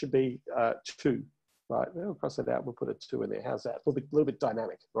 That should be 2, right? We'll cross that out, we'll put a 2 in there. How's that? A little bit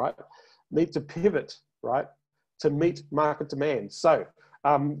dynamic, right? Need to pivot, right, to meet market demand. So,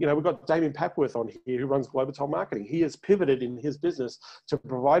 you know, we've got Damien Papworth on here who runs Global Marketing. He has pivoted in his business to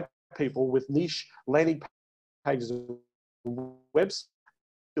provide people with niche landing pages and websites.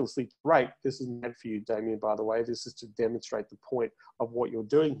 Great. This isn't meant for you, Damien, by the way. This is to demonstrate the point of what you're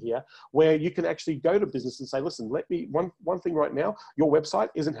doing here, where you can actually go to business and say, listen, let me, one thing right now, your website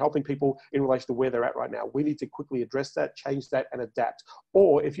isn't helping people in relation to where they're at right now. We need to quickly address that, change that, and adapt.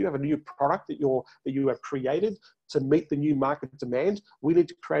 Or if you have a new product that you have created to meet the new market demand, we need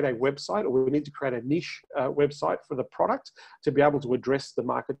to create a website, or we need to create a niche website for the product to be able to address the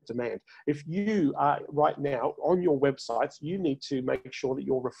market demand. If you are right now on your websites, you need to make sure that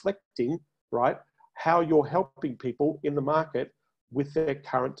you're reflecting, right, how you're helping people in the market with their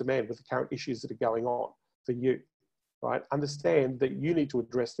current demand, with the current issues that are going on for you, right? Understand that you need to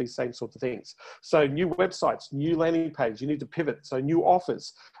address these same sorts of things. So new websites, new landing page, you need to pivot. So new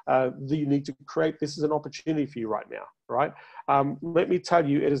offers that you need to create. This is an opportunity for you right now, right? Let me tell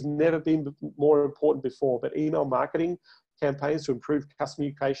you, it has never been more important before, but email marketing campaigns to improve customer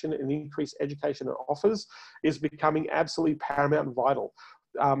education and increase education and offers is becoming absolutely paramount and vital.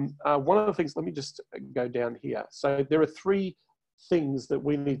 One of the things, let me just go down here. So there are 3 things that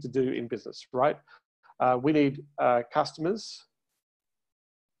we need to do in business, right? We need customers.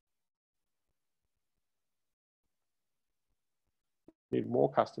 We need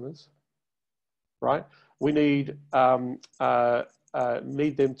more customers, right? We need them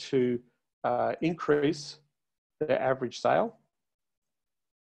to increase their average sale.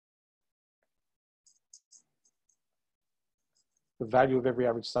 The value of every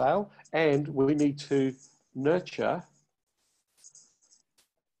average sale. And we need to nurture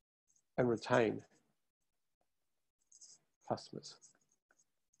and retain customers.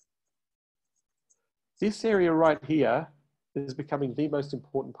 This area right here is becoming the most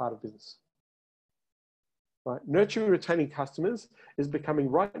important part of business. Right? Nurturing and retaining customers is becoming,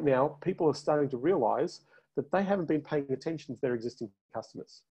 right now, people are starting to realize that they haven't been paying attention to their existing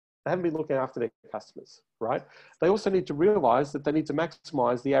customers. They haven't been looking after their customers, right? They also need to realize that they need to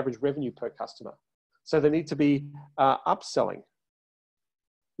maximize the average revenue per customer. So they need to be upselling.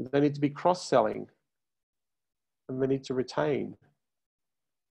 They need to be cross-selling. And they need to retain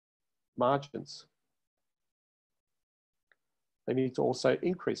margins. They need to also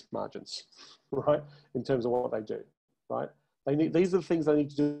increase margins, right? In terms of what they do, right? These are the things they need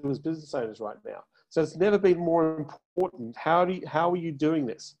to do as business owners right now. So it's never been more important. How are you doing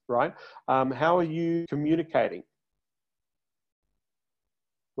this, right? How are you communicating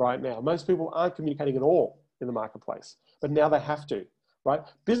right now? Most people aren't communicating at all in the marketplace, but now they have to, right?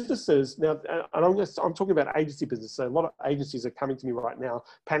 Businesses now, and I'm talking about agency business. So a lot of agencies are coming to me right now,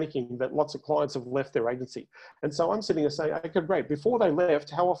 panicking that lots of clients have left their agency. And so I'm sitting there saying, okay, great. Before they left,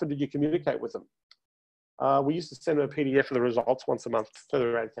 how often did you communicate with them? We used to send them a PDF of the results once a month for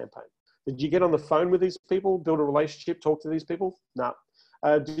their ad campaign. Did you get on the phone with these people, build a relationship, talk to these people? No.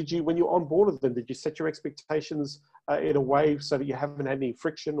 Did you, when you onboarded them, did you set your expectations in a way so that you haven't had any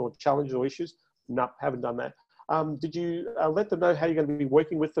friction or challenges or issues? No, haven't done that. Did you let them know how you're going to be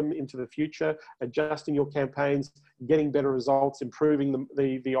working with them into the future, adjusting your campaigns, getting better results, improving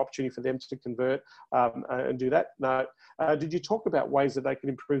the opportunity for them to convert and do that? No. Did you talk about ways that they can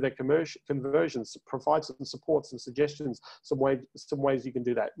improve their conversions, provide some support, some suggestions, some ways you can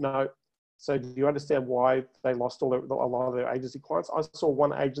do that? No. So do you understand why they lost a lot of their agency clients? I saw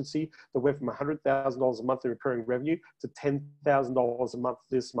one agency that went from $100,000 a month in recurring revenue to $10,000 a month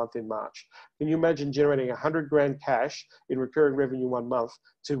this month in March. Can you imagine generating 100 grand cash in recurring revenue 1 month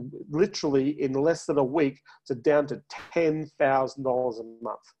to literally in less than a week to down to $10,000 a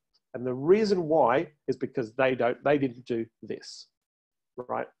month? And the reason why is because they didn't do this,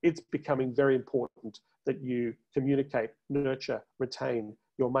 right? It's becoming very important that you communicate, nurture, retain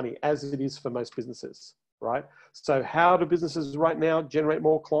your money, as it is for most businesses, right? So how do businesses right now generate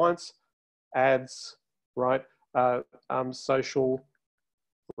more clients? Ads, right? Social,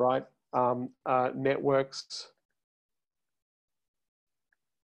 right? Networks.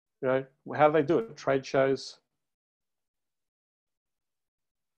 You know, how do they do it? Trade shows,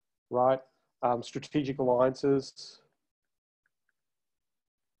 right? Strategic alliances.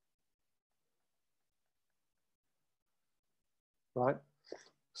 Right?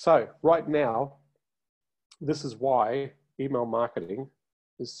 So right now, this is why email marketing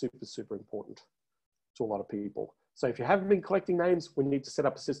is super, super important to a lot of people. So if you haven't been collecting names, we need to set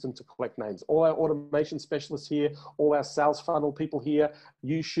up a system to collect names. All our automation specialists here, all our sales funnel people here,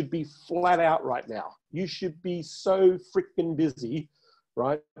 you should be flat out right now. You should be so freaking busy,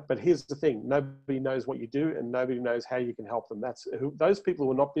 right? But here's the thing, nobody knows what you do and nobody knows how you can help them. Those people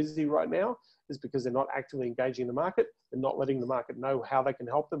who are not busy right now is because they're not actively engaging the market. They're not letting the market know how they can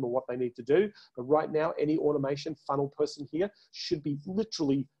help them or what they need to do. But right now, any automation funnel person here should be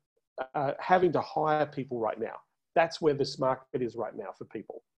literally having to hire people right now. That's where this market is right now for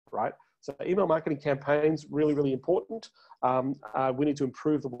people, right? So email marketing campaigns, really, really important. We need to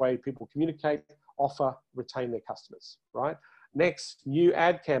improve the way people communicate, offer, retain their customers, right? Next, new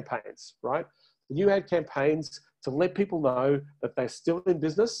ad campaigns, right? The new ad campaigns to let people know that they're still in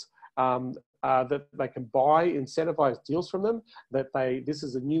business, that they can buy incentivized deals from them, that this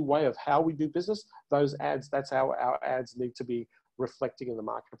is a new way of how we do business. Those ads, that's how our ads need to be reflecting in the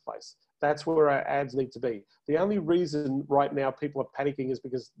marketplace. That's where our ads need to be. The only reason right now people are panicking is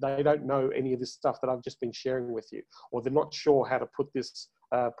because they don't know any of this stuff that I've just been sharing with you, or they're not sure how to put this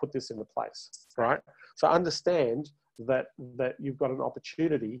into place, right? So understand that you've got an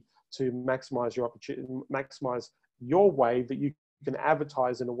opportunity to maximize your way that you can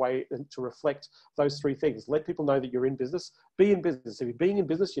advertise in a way to reflect those three things. Let people know that you're in business. Be in business. If you're being in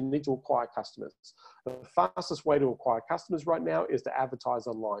business, you need to acquire customers. The fastest way to acquire customers right now is to advertise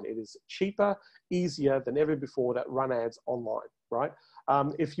online. It is cheaper, easier than ever before to run ads online, right?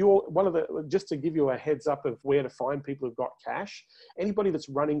 If you're just to give you a heads up of where to find people who've got cash, anybody that's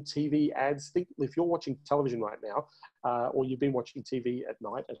running TV ads, if you're watching television right now, or you've been watching TV at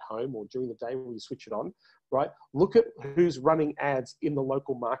night at home or during the day when you switch it on, right? Look at who's running ads in the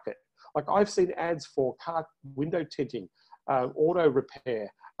local market. Like I've seen ads for car window tinting, auto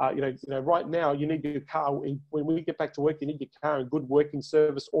repair. Right now you need your car, when we get back to work, you need your car in good working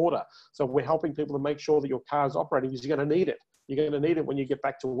service order. So we're helping people to make sure that your car is operating because you're going to need it. You're going to need it when you get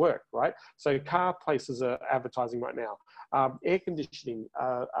back to work, right? So car places are advertising right now. Air conditioning,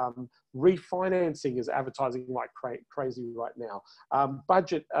 refinancing is advertising like crazy right now.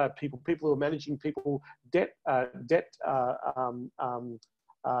 Budget people who are managing debt,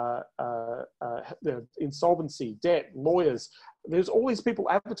 insolvency, debt, lawyers. There's all these people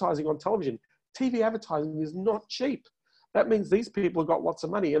advertising on television. TV advertising is not cheap. That means these people have got lots of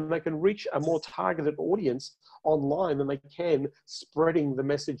money and they can reach a more targeted audience online than they can spreading the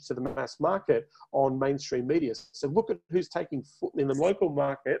message to the mass market on mainstream media. So look at who's taking in the local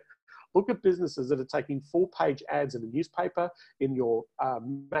market. Look at businesses that are taking full-page ads in the newspaper, in your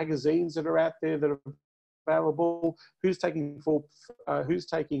magazines that are out there that are available. Who's taking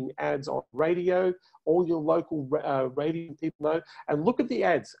ads on radio? All your local radio people know. And look at the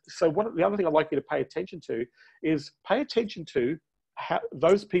ads. So the other thing I'd like you to pay attention to is pay attention to how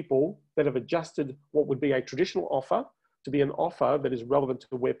those people that have adjusted what would be a traditional offer to be an offer that is relevant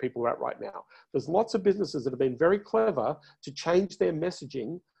to where people are at right now. There's lots of businesses that have been very clever to change their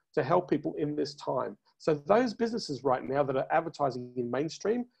messaging to help people in this time. So those businesses right now that are advertising in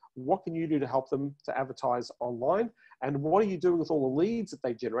mainstream, what can you do to help them to advertise online? And what are you doing with all the leads that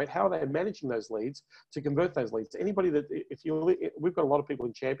they generate? How are they managing those leads to convert those leads? Anybody that, we've got a lot of people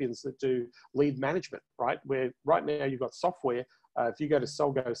in Champions that do lead management, right? Where right now you've got software. If you go to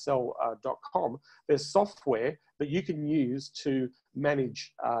sellgosell.com, there's software that you can use to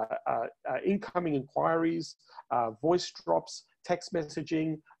manage incoming inquiries, voice drops, text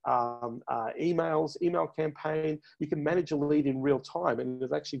messaging, emails, email campaign. You can manage a lead in real time, and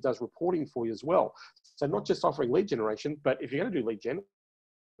it actually does reporting for you as well. So not just offering lead generation, but if you're going to do lead gen,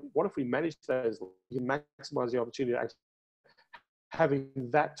 what if we manage those? You can maximize the opportunity of having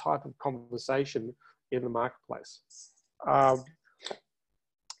that type of conversation in the marketplace.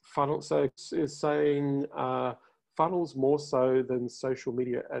 Funnel, so is saying funnels more so than social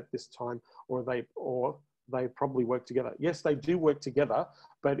media at this time, or they probably work together. Yes, they do work together,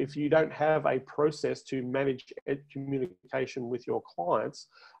 but if you don't have a process to manage communication with your clients,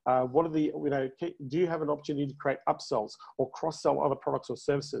 do you have an opportunity to create upsells or cross-sell other products or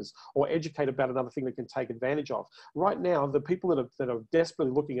services, or educate about another thing that can take advantage of? Right now, the people that are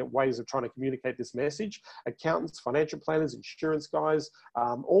desperately looking at ways of trying to communicate this message, accountants, financial planners, insurance guys,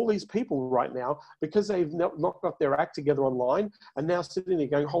 all these people right now, because they've not got their act together online, and now sitting there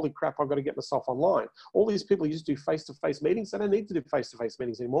going, holy crap, I've got to get myself online. All these people used to do face-to-face meetings. They don't need to do face-to-face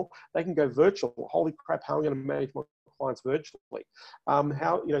meetings anymore. They can go virtual. Holy crap, how am I going to manage my clients virtually?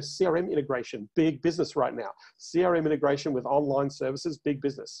 CRM integration, big business right now. CRM integration with online services, big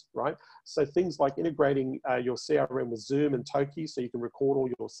business, right? So things like integrating your CRM with Zoom and Toki, so you can record all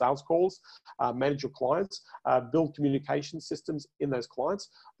your sales calls, manage your clients, build communication systems in those clients.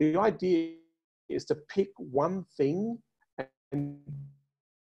 The idea is to pick one thing and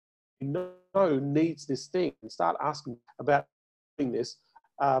needs this thing and start asking about doing this.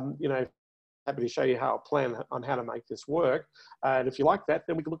 Happy to show you how a plan on how to make this work. And if you like that,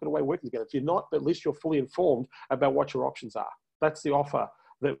 then we can look at a way of working together. If you're not, at least you're fully informed about what your options are. That's the offer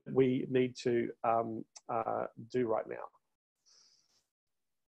that we need to do right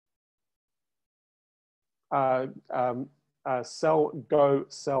now.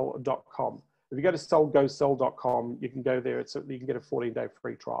 Sellgosell.com. If you go to sellgosell.com, you can go there. You can get a 14-day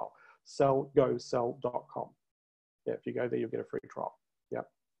free trial. Sellgosell.com. Yeah, if you go there, you'll get a free trial. Yeah.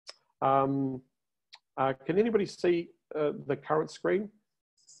 Can anybody see the current screen?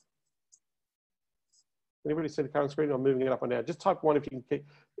 Anybody see the current screen? I'm moving it up and down. Just type 1 if you can keep.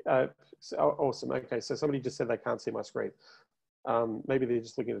 Awesome. Okay, so somebody just said they can't see my screen. Maybe they're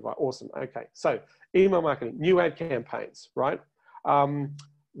just looking at it. Awesome. Okay, so email marketing, new ad campaigns, right?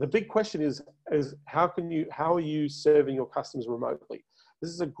 The big question is how are you serving your customers remotely? This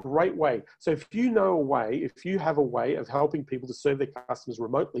is a great way. So if you have a way of helping people to serve their customers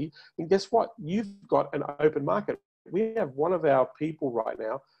remotely, then guess what? You've got an open market. We have one of our people right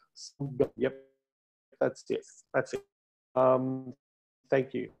now. Yep, that's it. That's it.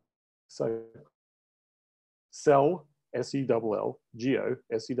 Thank you. So sell, SELLGO.com,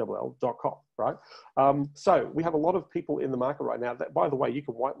 right? So we have a lot of people in the market right now that, by the way, you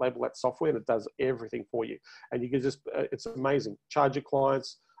can white label that software and it does everything for you. And you can just, it's amazing. Charge your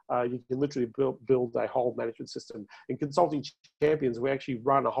clients. You can literally build a whole management system. In Consulting Champions, we actually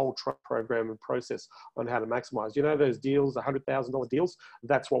run a whole program and process on how to maximize. You know those deals, the $100,000 deals?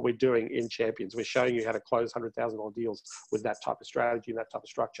 That's what we're doing in Champions. We're showing you how to close $100,000 deals with that type of strategy and that type of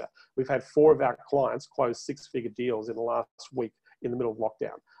structure. We've had 4 of our clients close 6-figure deals in the last week in the middle of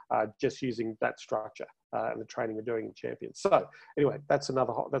lockdown, just using that structure and the training we're doing in Champions. So anyway, that's a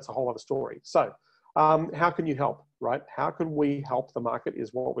whole other story. So how can you help, right? How can we help the market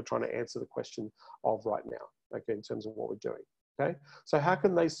is what we're trying to answer the question of right now, okay, in terms of what we're doing, okay? So how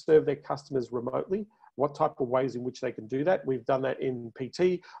can they serve their customers remotely? What type of ways in which they can do that? We've done that in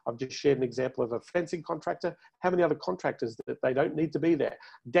PT. I've just shared an example of a fencing contractor. How many other contractors that they don't need to be there?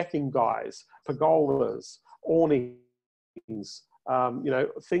 Decking guys, pergolas, awnings,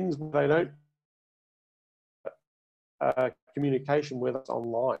 things they don't communication, whether it's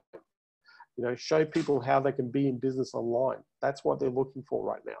online. You know, show people how they can be in business online. That's what they're looking for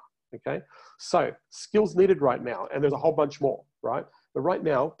right now. Okay, so skills needed right now, and there's a whole bunch more, right? But right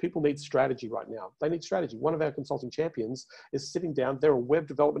now, people need strategy right now. They need strategy. One of our consulting champions is sitting down. They're a web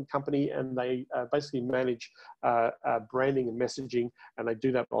development company, and they basically manage branding and messaging, and they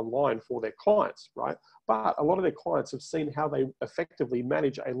do that online for their clients, right? But a lot of their clients have seen how they effectively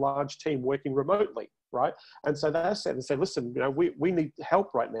manage a large team working remotely, right? And so they said, listen, you know, we need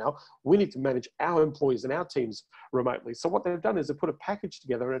help right now. We need to manage our employees and our teams remotely. So what they've done is they put a package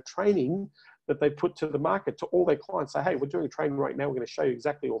together and a training that they put to the market to all their clients. Say, hey, we're doing a training right now. We're going to show you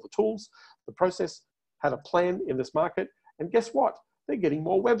exactly all the tools, the process, how to plan in this market. And guess what? They're getting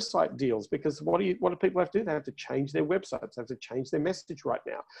more website deals, because what do people have to do? They have to change their websites. They have to change their message right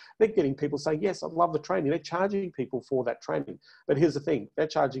now. They're getting people saying, yes, I love the training. They're charging people for that training. But here's the thing. They're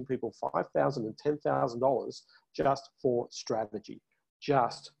charging people $5,000 and $10,000 just for strategy,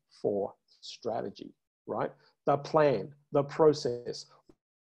 right? The plan, the process,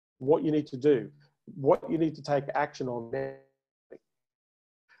 what you need to do, what you need to take action on now.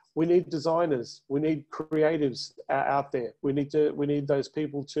 We need designers. We need creatives out there. We need those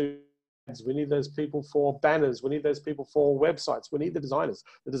people we need those people for banners. We need those people for websites. We need the designers.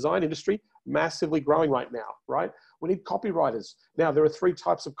 The design industry, massively growing right now, right? We need copywriters. Now, there are 3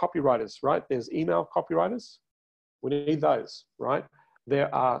 types of copywriters, right? There's email copywriters. We need those, right?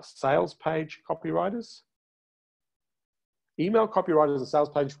 There are sales page copywriters. Email copywriters and sales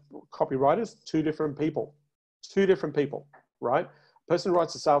page copywriters, two different people, right? Person who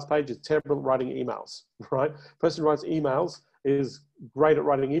writes a sales page is terrible at writing emails, right? Person who writes emails is great at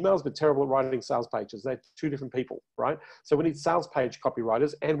writing emails, but terrible at writing sales pages. They're 2 different people, right? So we need sales page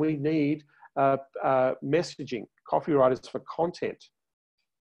copywriters, and we need messaging copywriters for content,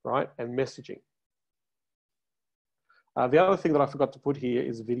 right? And messaging. The other thing that I forgot to put here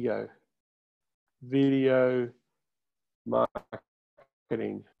is video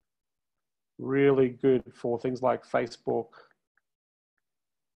marketing. Really good for things like Facebook,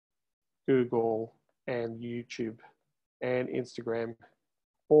 Google, and YouTube, and Instagram,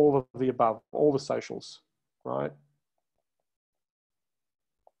 all of the above, all the socials, right?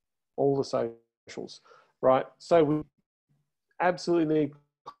 All the socials, right? So we absolutely need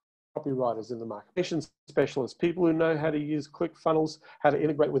copywriters in the market. Marketing specialists, people who know how to use ClickFunnels, how to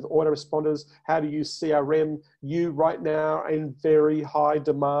integrate with autoresponders, how to use CRM. You right now are in very high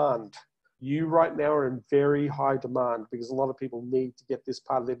demand. You right now are in very high demand, because a lot of people need to get this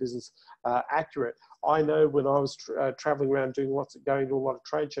part of their business accurate. I know when I was traveling around going to a lot of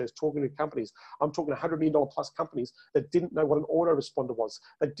trade shows, talking to companies, I'm talking $100 million plus companies that didn't know what an autoresponder was,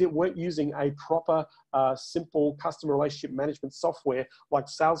 that weren't using a proper, simple customer relationship management software like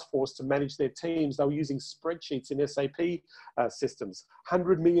Salesforce to manage their teams. They were using spreadsheets in SAP systems.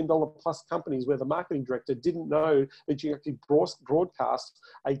 $100 million plus companies where the marketing director didn't know that you actually broadcast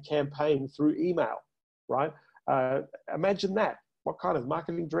a campaign through email, right? Imagine that. What kind of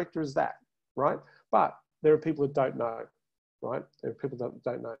marketing director is that, right? But there are people that don't know, right? There are people that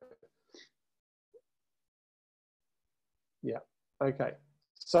don't know. Yeah, okay.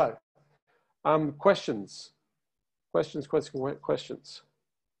 So, questions. Questions. Questions.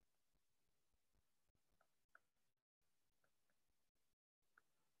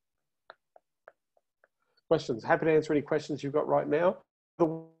 Happy to answer any questions you've got right now.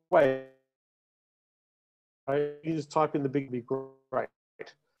 The way, you just type in the big, be great.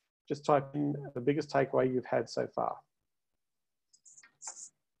 Just type in the biggest takeaway you've had so far.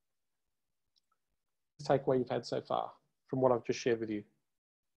 Takeaway you've had so far from what I've just shared with you.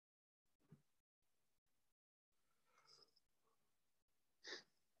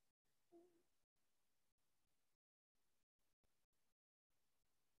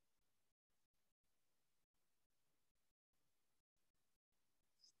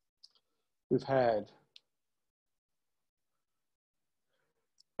 We've had,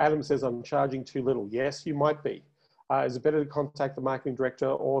 Adam says, I'm charging too little. Yes, you might be. Is it better to contact the marketing director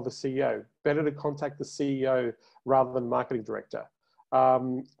or the CEO? Better to contact the CEO rather than marketing director.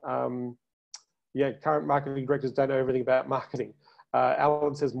 Yeah, current marketing directors don't know everything about marketing.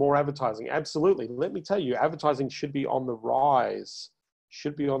 Alan says more advertising. Absolutely. Let me tell you, advertising should be on the rise.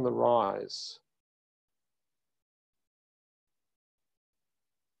 Should be on the rise.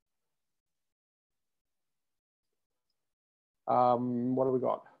 What do we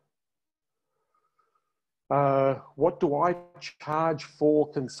got? What do I charge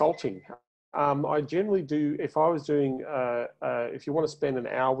for consulting? I generally do, if I was doing, if you want to spend an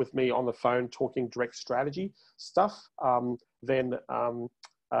hour with me on the phone talking direct strategy stuff, then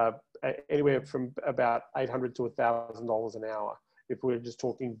anywhere from about $800 to $1,000 an hour. If we're just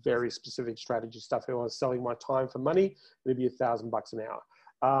talking very specific strategy stuff, if I was selling my time for money, it'd be $1,000 an hour.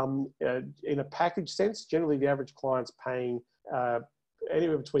 In a package sense, generally the average client's paying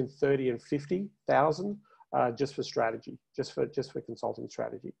anywhere between 30 and 50,000 just for strategy, just for consulting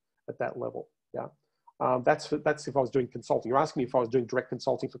strategy at that level. Yeah. That's if I was doing consulting. You're asking me if I was doing direct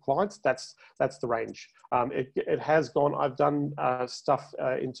consulting for clients. That's the range. It has gone. I've done stuff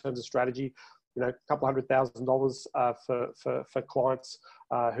in terms of strategy, you know, a couple $100,000 for clients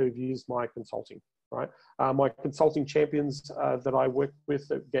who've used my consulting. Right. My consulting champions that I work with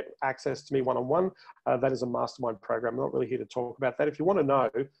that get access to me one-on-one, that is a mastermind program. I'm not really here to talk about that. If you want to know,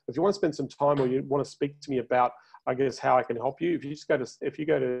 if you want to spend some time or you want to speak to me about, I guess, how I can help you, if you go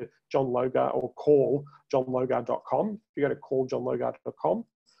to John Logar or call johnlogar.com, if you go to calljohnlogar.com,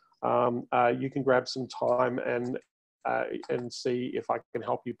 you can grab some time and see if I can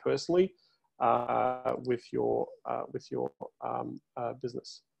help you personally with your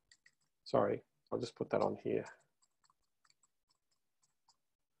business. Sorry. I'll just put that on here.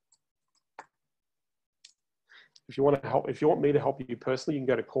 If you want to help, if you want me to help you personally, you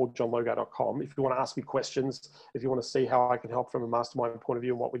can go to calljohnlogar.com. If you want to ask me questions, if you want to see how I can help from a mastermind point of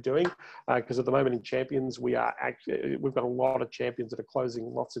view and what we're doing, because at the moment in Champions, we've got a lot of champions that are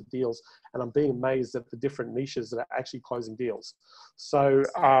closing lots of deals, and I'm being amazed at the different niches that are actually closing deals. So,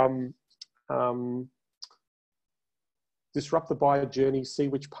 disrupt the buyer journey, see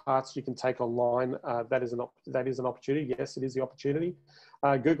which parts you can take online. That is an opportunity. Yes, it is the opportunity.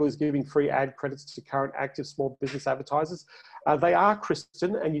 Google is giving free ad credits to current active small business advertisers. They are,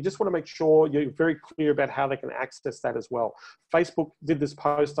 Kristen, and you just want to make sure you're very clear about how they can access that as well. Facebook did this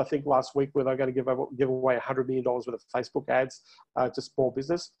post, I think, last week where they're going to give away $100 million worth of Facebook ads to small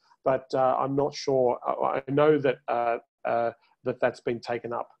business, but I'm not sure. I know that that's been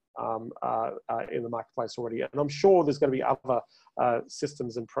taken up in the marketplace already. And I'm sure there's going to be other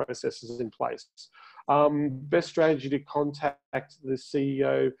systems and processes in place. Best strategy to contact the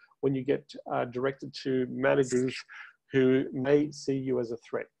CEO when you get directed to managers who may see you as a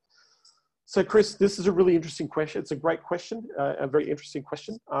threat. So Chris, this is a really interesting question. It's a great question, a very interesting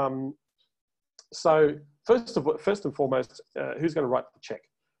question. So first and foremost, who's going to write the check?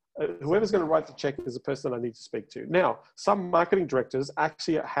 Whoever's going to write the check is the person I need to speak to. Now, some marketing directors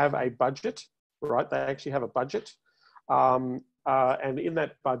actually have a budget, right? They actually have a budget. And in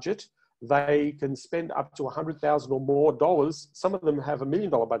that budget, they can spend up to $100,000 or more dollars. Some of them have $1 million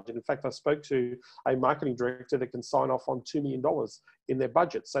budget. In fact, I spoke to a marketing director that can sign off on $2 million in their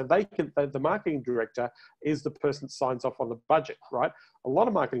budget. So they can, the marketing director is the person that signs off on the budget, right? A lot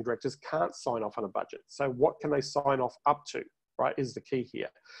of marketing directors can't sign off on a budget. So what can they sign off up to? Right, is the key here.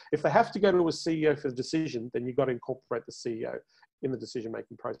 If they have to go to a CEO for the decision, then you've got to incorporate the CEO in the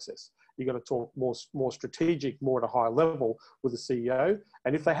decision-making process. You've got to talk more strategic, more at a higher level with the CEO.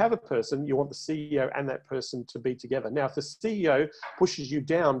 And if they have a person, you want the CEO and that person to be together. Now, if the CEO pushes you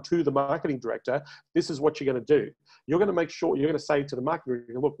down to the marketing director, this is what you're going to do. You're going to make sure, you're going to say to the marketing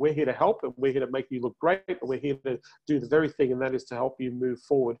director, look, we're here to help and we're here to make you look great and we're here to do the very thing, and that is to help you move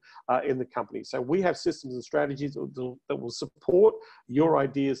forward in the company. So we have systems and strategies that will support your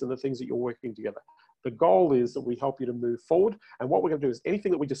ideas and the things that you're working together. The goal is that we help you to move forward. And what we're going to do is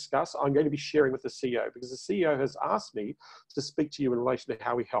anything that we discuss, I'm going to be sharing with the CEO, because the CEO has asked me to speak to you in relation to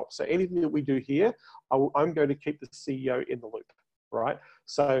how we help. So anything that we do here, I'm going to keep the CEO in the loop, right?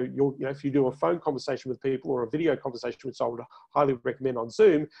 So if you do a phone conversation with people or a video conversation, which I would highly recommend on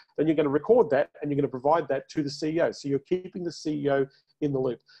Zoom, then you're going to record that and you're going to provide that to the CEO. So you're keeping the CEO in the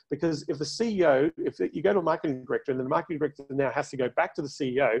loop. Because if the CEO, if you go to a marketing director and then the marketing director now has to go back to the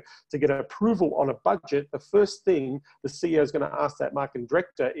CEO to get approval on a budget, the first thing the CEO is going to ask that marketing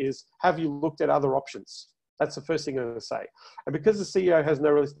director is, have you looked at other options? That's the first thing I'm going to say. And because the CEO has no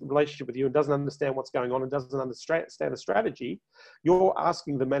relationship with you and doesn't understand what's going on and doesn't understand the strategy, you're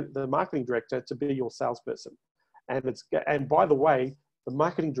asking the marketing director to be your salesperson. And by the way, the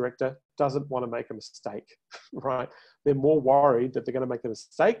marketing director doesn't want to make a mistake, right? They're more worried that they're going to make a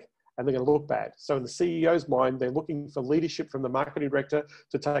mistake and they're going to look bad. So in the CEO's mind, they're looking for leadership from the marketing director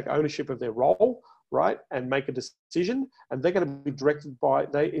to take ownership of their role, right? And make a decision. And they're going to be directed by,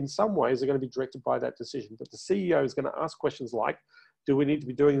 in some ways, they're going to be directed by that decision. But the CEO is going to ask questions like, do we need to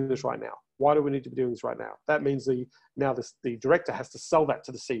be doing this right now? Why do we need to be doing this right now? That means the director has to sell that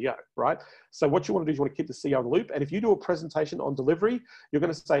to the CEO, right? So what you want to do is you want to keep the CEO in the loop. And if you do a presentation on delivery, you're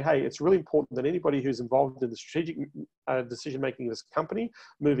going to say, hey, it's really important that anybody who's involved in the strategic decision-making of this company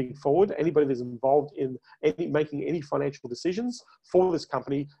moving forward, anybody that's involved in making any financial decisions for this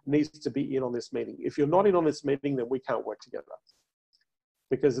company needs to be in on this meeting. If you're not in on this meeting, then we can't work together.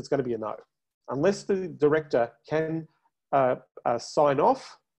 because it's going to be a no. Unless the director can sign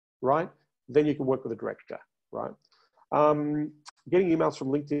off, right, then you can work with the director, right? Getting emails from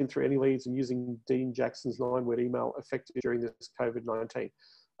LinkedIn through any leads and using Dean Jackson's 9-word email effective during this COVID-19.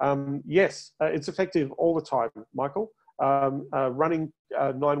 Yes, it's effective all the time, Michael. Running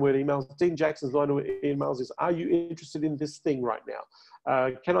 9-word emails. Dean Jackson's 9-word emails is, are you interested in this thing right now?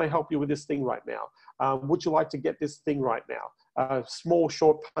 Can I help you with this thing right now? Would you like to get this thing right now? Small,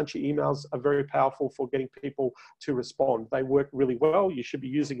 short, punchy emails are very powerful for getting people to respond. They work really well. You should be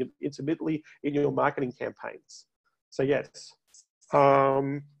using them intermittently in your marketing campaigns. So yes.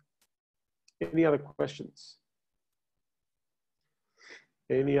 Any other questions?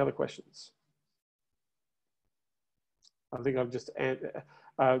 Any other questions? I think I've just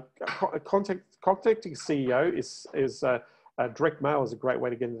contacting CEO is direct mail is a great way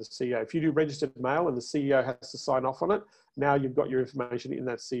to get into the CEO. If you do registered mail and the CEO has to sign off on it, now you've got your information in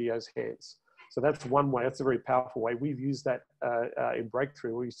that CEO's hands. So that's one way. That's a very powerful way. We've used that in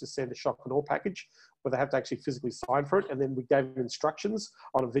Breakthrough. We used to send a shock and awe package where they have to actually physically sign for it, and then we gave them instructions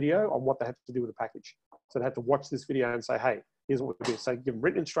on a video on what they had to do with the package. So they had to watch this video and say, hey, here's what we do. So give them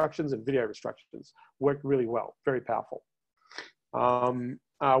written instructions and video instructions. Worked really well. Very powerful.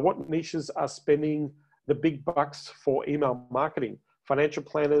 What niches are spending the big bucks for email marketing? Financial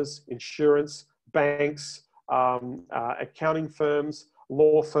planners, insurance, banks, accounting firms,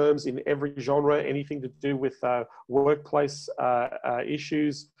 law firms in every genre, anything to do with workplace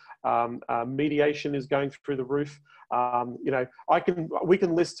issues. Mediation is going through the roof. You know, we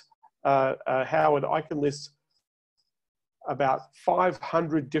can list, Howard, I can list about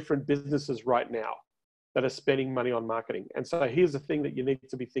 500 different businesses right now that are spending money on marketing. And so here's the thing that you need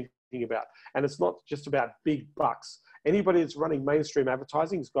to be thinking about. And it's not just about big bucks. Anybody that's running mainstream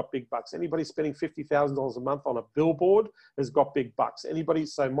advertising has got big bucks. Anybody spending $50,000 a month on a billboard has got big bucks. Anybody,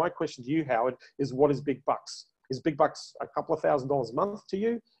 so my question to you, Howard, is what is big bucks? Is big bucks a couple of $1,000s a month to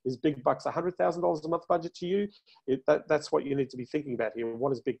you? Is big bucks $100,000 a month budget to you? That's what you need to be thinking about here.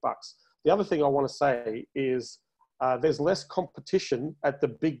 What is big bucks? The other thing I want to say is there's less competition at the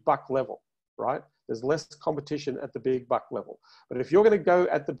big buck level, right? There's less competition at the big buck level. But if you're going to go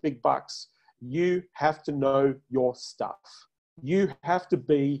at the big bucks, you have to know your stuff. You have to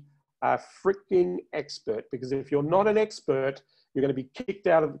be a freaking expert, because if you're not an expert, you're going to be kicked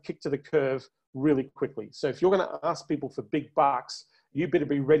to the curve really quickly. So if you're going to ask people for big bucks, you better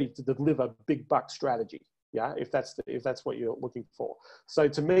be ready to deliver big buck strategy. Yeah, if that's what you're looking for. So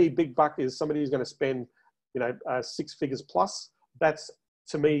to me, big buck is somebody who's going to spend, you know, 6 figures plus. That's,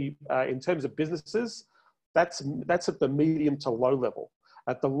 to me, in terms of businesses, that's at the medium to low level.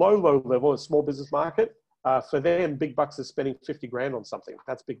 At the low level, a small business market, for them, big bucks is spending 50 grand on something.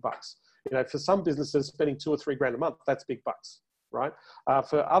 That's big bucks. You know, for some businesses, spending 2 or 3 grand a month, that's big bucks, right?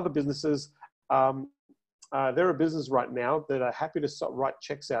 For other businesses, there are businesses right now that are happy to write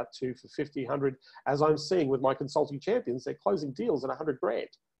checks out to for 50, 100. As I'm seeing with my consulting champions, they're closing deals at 100 grand,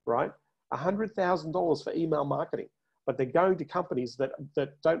 right? $100,000 for email marketing. But they're going to companies that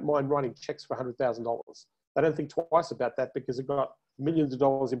don't mind writing checks for $100,000. They don't think twice about that because they've got millions of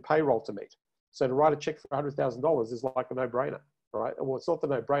dollars in payroll to meet. So to write a check for $100,000 is like a no-brainer, right? Well, it's not the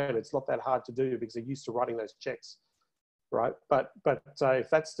no-brainer. It's not that hard to do because they're used to writing those checks, right? But if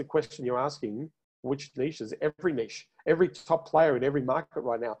that's the question you're asking, which niches? Every niche, every top player in every market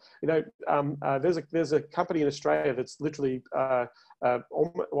right now. You know, there's a company in Australia that's literally had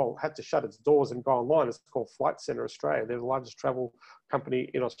to shut its doors and go online. It's called Flight Centre Australia. They're the largest travel company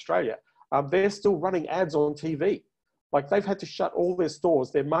in Australia. They're still running ads on TV. Like, they've had to shut all their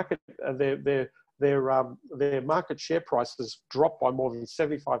stores. Their market, their market share prices dropped by more than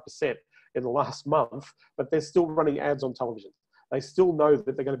 75% in the last month, but they're still running ads on television. They still know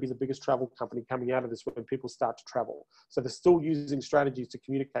that they're going to be the biggest travel company coming out of this when people start to travel. So they're still using strategies to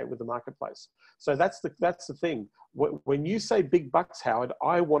communicate with the marketplace. So that's the thing. When you say big bucks, Howard,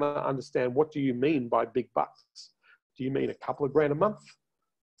 I want to understand, what do you mean by big bucks? Do you mean a couple of grand a month,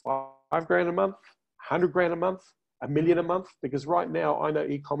 5 grand a month, 100 grand a month, $1 million a month? Because right now I know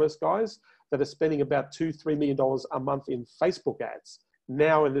e-commerce guys that are spending about $2-3 million a month in Facebook ads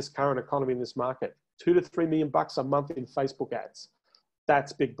now in this current economy, in this market. $2 to $3 million bucks a month in Facebook ads.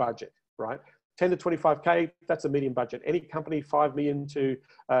 That's big budget, right? 10 to 25K, that's a medium budget. Any company, $5 million to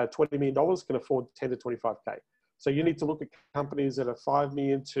 $20 million can afford 10 to 25K. So you need to look at companies that are 5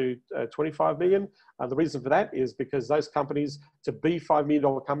 million to 25 million. The reason for that is because those companies, to be $5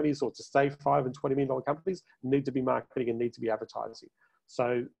 million companies or to stay $5 and $20 million companies, need to be marketing and need to be advertising.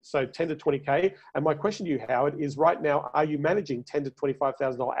 So 10 to 20K. And my question to you, Howard, is right now, are you managing $10 to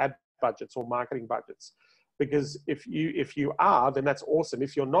 $25,000 ad budgets or marketing budgets? Because if you are, then that's awesome.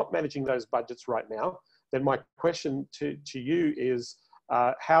 If you're not managing those budgets right now, then my question to you is,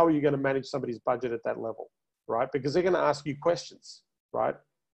 how are you going to manage somebody's budget at that level, right? Because they're going to ask you questions, right?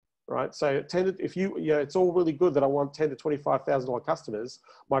 Right. So it's all really good that I want $10,000 to $25,000 customers.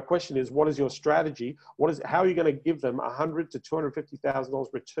 My question is, what is your strategy? How are you going to give them $100,000 to $250,000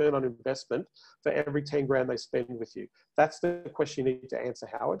 return on investment for every 10 grand they spend with you? That's the question you need to answer,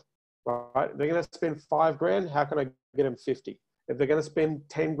 Howard. Right. If they're going to spend 5 grand, how can I get them 50? If they're going to spend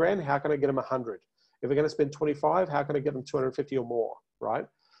 10 grand, how can I get them 100? If they're going to spend 25, how can I get them 250 or more? Right.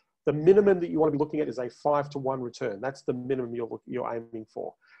 The minimum that you want to be looking at is a 5-to-1 return. That's the minimum you're aiming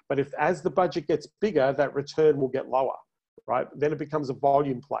for. But as the budget gets bigger, that return will get lower, right? Then it becomes a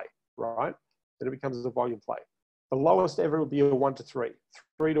volume play, right? Then it becomes a volume play. The lowest ever will be a 1-to-3.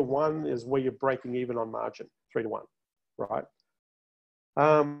 3-to-1 is where you're breaking even on margin. 3-to-1, right?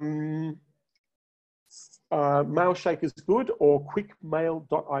 Mailshake is good, or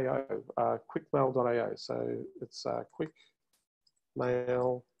quickmail.io. Quickmail.io. So it's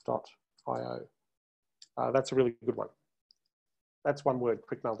quickmail.io. That's a really good one. That's one word,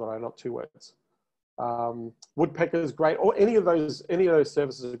 quickmail.io, not 2 words. Woodpecker is great, or any of those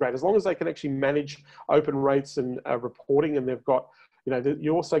services are great, as long as they can actually manage open rates and reporting, and they've got,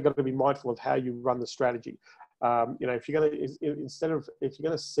 you also got to be mindful of how you run the strategy. If you're going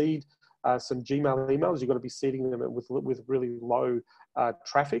to seed some Gmail emails, you've got to be seeding them with really low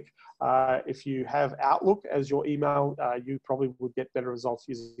traffic. If you have Outlook as your email, you probably would get better results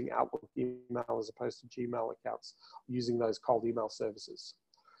using Outlook email as opposed to Gmail accounts, using those cold email services.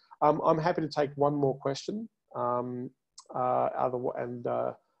 I'm happy to take one more question, and I'm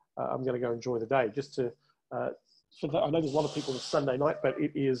going to go enjoy the day. I know there's a lot of people on Sunday night, but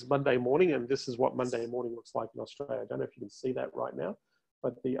it is Monday morning, and this is what Monday morning looks like in Australia. I don't know if you can see that right now,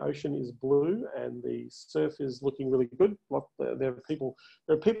 but the ocean is blue and the surf is looking really good. There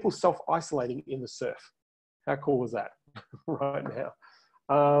are people self-isolating in the surf. How cool is that right now?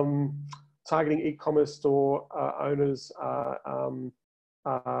 Targeting e-commerce store owners.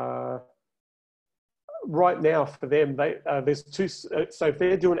 Right now for them, there's two. So if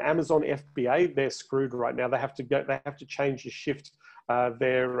they're doing Amazon FBA, they're screwed right now. They have to change the shift where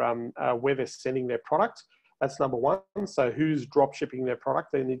they're sending their product. That's number one. So who's drop shipping their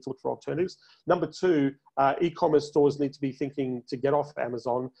product? They need to look for alternatives. Number two, e-commerce stores need to be thinking to get off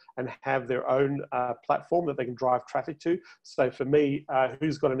Amazon and have their own platform that they can drive traffic to. So for me,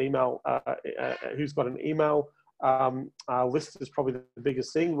 who's got an email list is probably the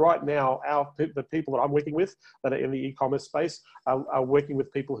biggest thing right now. The people that I'm working with that are in the e-commerce space are working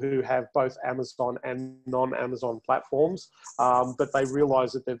with people who have both Amazon and non-Amazon platforms, but they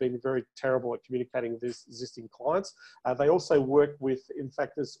realize that they've been very terrible at communicating with existing clients. They also work with, in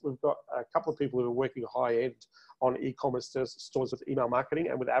fact, we've got a couple of people who are working high end on e-commerce stores with email marketing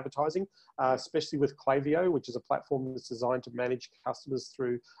and with advertising, especially with Klaviyo, which is a platform that's designed to manage customers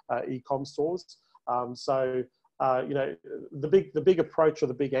through e-com stores. The big approach or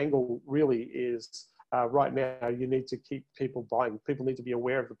the big angle really is right now you need to keep people buying. People need to be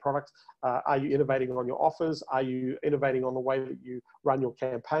aware of the product. Are you innovating on your offers? Are you innovating on the way that you run your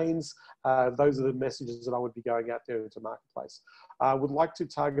campaigns? Those are the messages that I would be going out there into marketplace. I would like to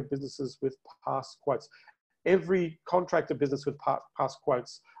target businesses with past quotes. Every contractor business with past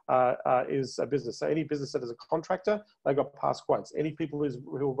quotes is a business. So any business that is a contractor, they've got past quotes. Any people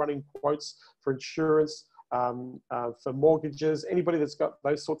who are running quotes for insurance, for mortgages, anybody that's got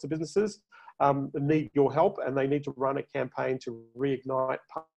those sorts of businesses need your help, and they need to run a campaign to reignite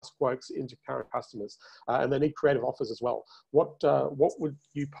past quotes into current customers, and they need creative offers as well. What would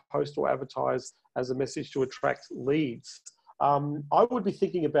you post or advertise as a message to attract leads? I would be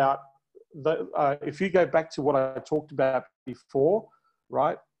thinking about if you go back to what I talked about before,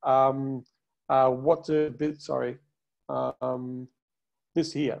 right?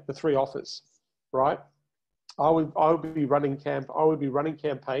 This here, the 3 offers, right? I would be running campaigns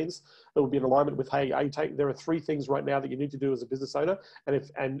that would be in alignment with, hey, there are 3 things right now that you need to do as a business owner,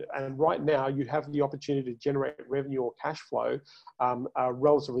 and right now you have the opportunity to generate revenue or cash flow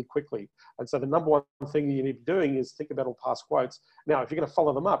relatively quickly. And so the number one thing you need to be doing is think about all past quotes. Now, if you're going to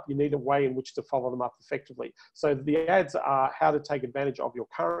follow them up, you need a way in which to follow them up effectively. So the ads are how to take advantage of your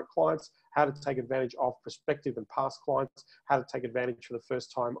current clients, how to take advantage of prospective and past clients, how to take advantage for the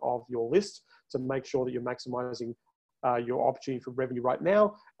first time of your list to make sure that you're maximizing your opportunity for revenue right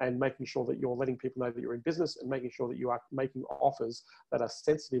now, and making sure that you're letting people know that you're in business, and making sure that you are making offers that are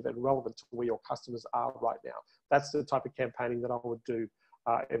sensitive and relevant to where your customers are right now. That's the type of campaigning that I would do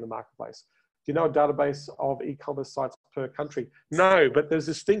in the marketplace. Do you know a database of e-commerce sites per country? No, but there's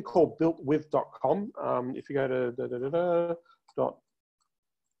this thing called builtwith.com. If you go to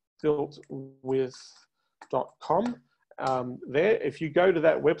builtwith.com, there, if you go to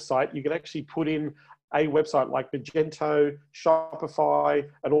that website, you can actually put in a website like Magento, Shopify,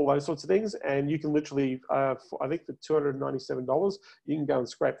 and all those sorts of things. And you can literally, for, I think for $297, you can go and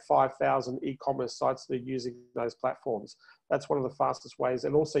scrape 5,000 e-commerce sites that are using those platforms. That's one of the fastest ways.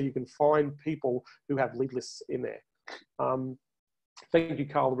 And also you can find people who have lead lists in there. Thank you,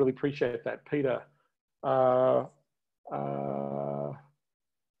 Carl. Really appreciate that. Peter.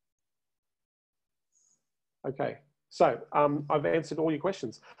 Okay. So I've answered all your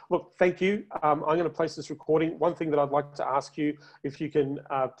questions. Look, thank you. I'm going to place this recording. One thing that I'd like to ask you, if you can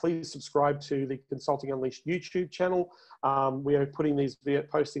please subscribe to the Consulting Unleashed YouTube channel. We are putting these,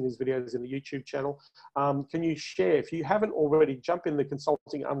 posting these videos in the YouTube channel. Can you share, if you haven't already, jump in the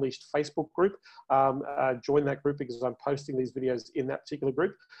Consulting Unleashed Facebook group. Join that group because I'm posting these videos in that particular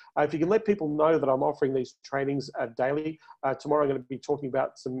group. If you can let people know that I'm offering these trainings daily. Tomorrow I'm going to be talking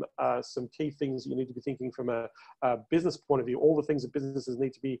about some key things you need to be thinking from a business point of view, all the things that businesses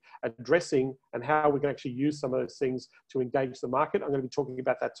need to be addressing and how we can actually use some of those things to engage the market. I'm going to be talking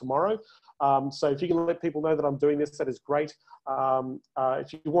about that tomorrow. So if you can let people know that I'm doing this, that is great.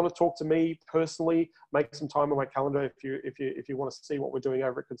 If you want to talk to me personally, make some time on my calendar. If you want to see what we're doing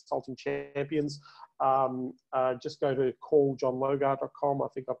over at Consulting Champions, just go to calljohnlogar.com. I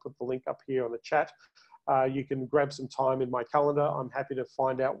think I'll put the link up here on the chat. You can grab some time in my calendar. I'm happy to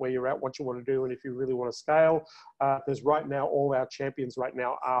find out where you're at, what you want to do, and if you really want to scale. Because right now, all our champions right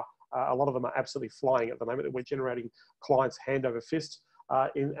now are, a lot of them are absolutely flying at the moment. We're generating clients hand over fist,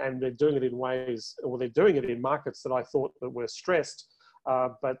 and they're doing it in ways, or they're doing it in markets that I thought that were stressed.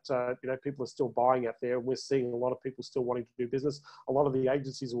 But you know, people are still buying out there. We're seeing a lot of people still wanting to do business. A lot of the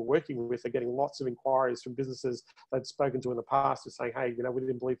agencies we're working with are getting lots of inquiries from businesses they'd spoken to in the past, are saying, hey, you know, we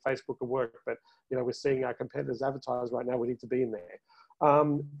didn't believe Facebook would work, but you know, we're seeing our competitors advertise right now. We need to be in there.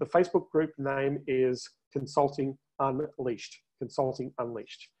 The Facebook group name is Consulting Unleashed. Consulting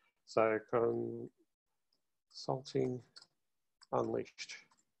Unleashed. So Consulting Unleashed.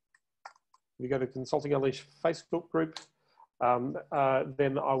 You go to Consulting Unleashed Facebook group.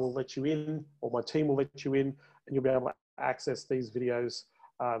 Then I will let you in, or my team will let you in, and you'll be able to access these videos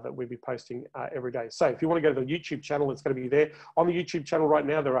that we'll be posting every day. So if you want to go to the YouTube channel, it's going to be there. On the YouTube channel right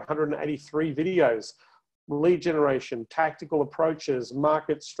now, there are 183 videos. Lead generation, tactical approaches,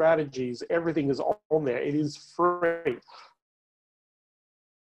 market strategies, everything is on there. It is free.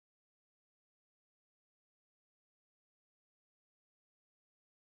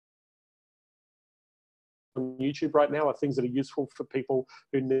 On YouTube right now are things that are useful for people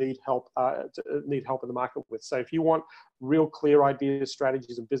who need help in the market with. So if you want real clear ideas,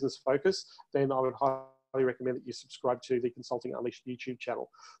 strategies, and business focus, then I would highly recommend that you subscribe to the Consulting Unleashed YouTube channel.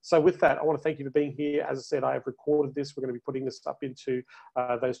 So with that, I want to thank you for being here. As I said, I have recorded this. We're going to be putting this up into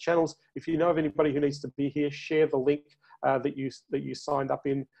those channels. If you know of anybody who needs to be here, share the link that you signed up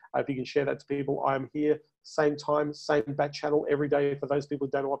in. If you can share that to people, I'm here, same time, same Bat Channel every day. For those people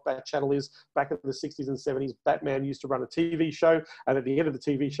who don't know what Bat Channel is, back in the 60s and 70s, Batman used to run a TV show, and at the end of the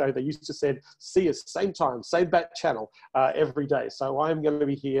TV show, they used to say, see us, same time, same Bat Channel every day. So I'm going to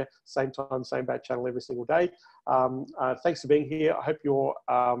be here, same time, same Bat Channel every single day. Thanks for being here. I hope you're,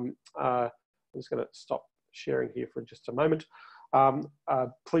 I'm just going to stop sharing here for just a moment.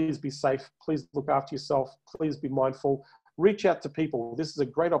 Please be safe. Please look after yourself. Please be mindful. Reach out to people. This is a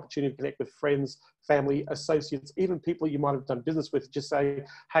great opportunity to connect with friends, family, associates, even people you might have done business with. Just say,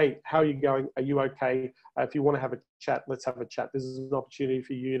 hey, how are you going? Are you okay? If you want to have a chat, let's have a chat. This is an opportunity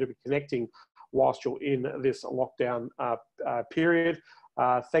for you to be connecting whilst you're in this lockdown period.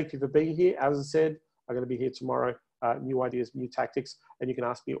 Thank you for being here. As I said, I'm going to be here tomorrow. New ideas, new tactics, and you can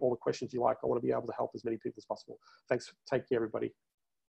ask me all the questions you like. I want to be able to help as many people as possible. Thanks. Take care, everybody.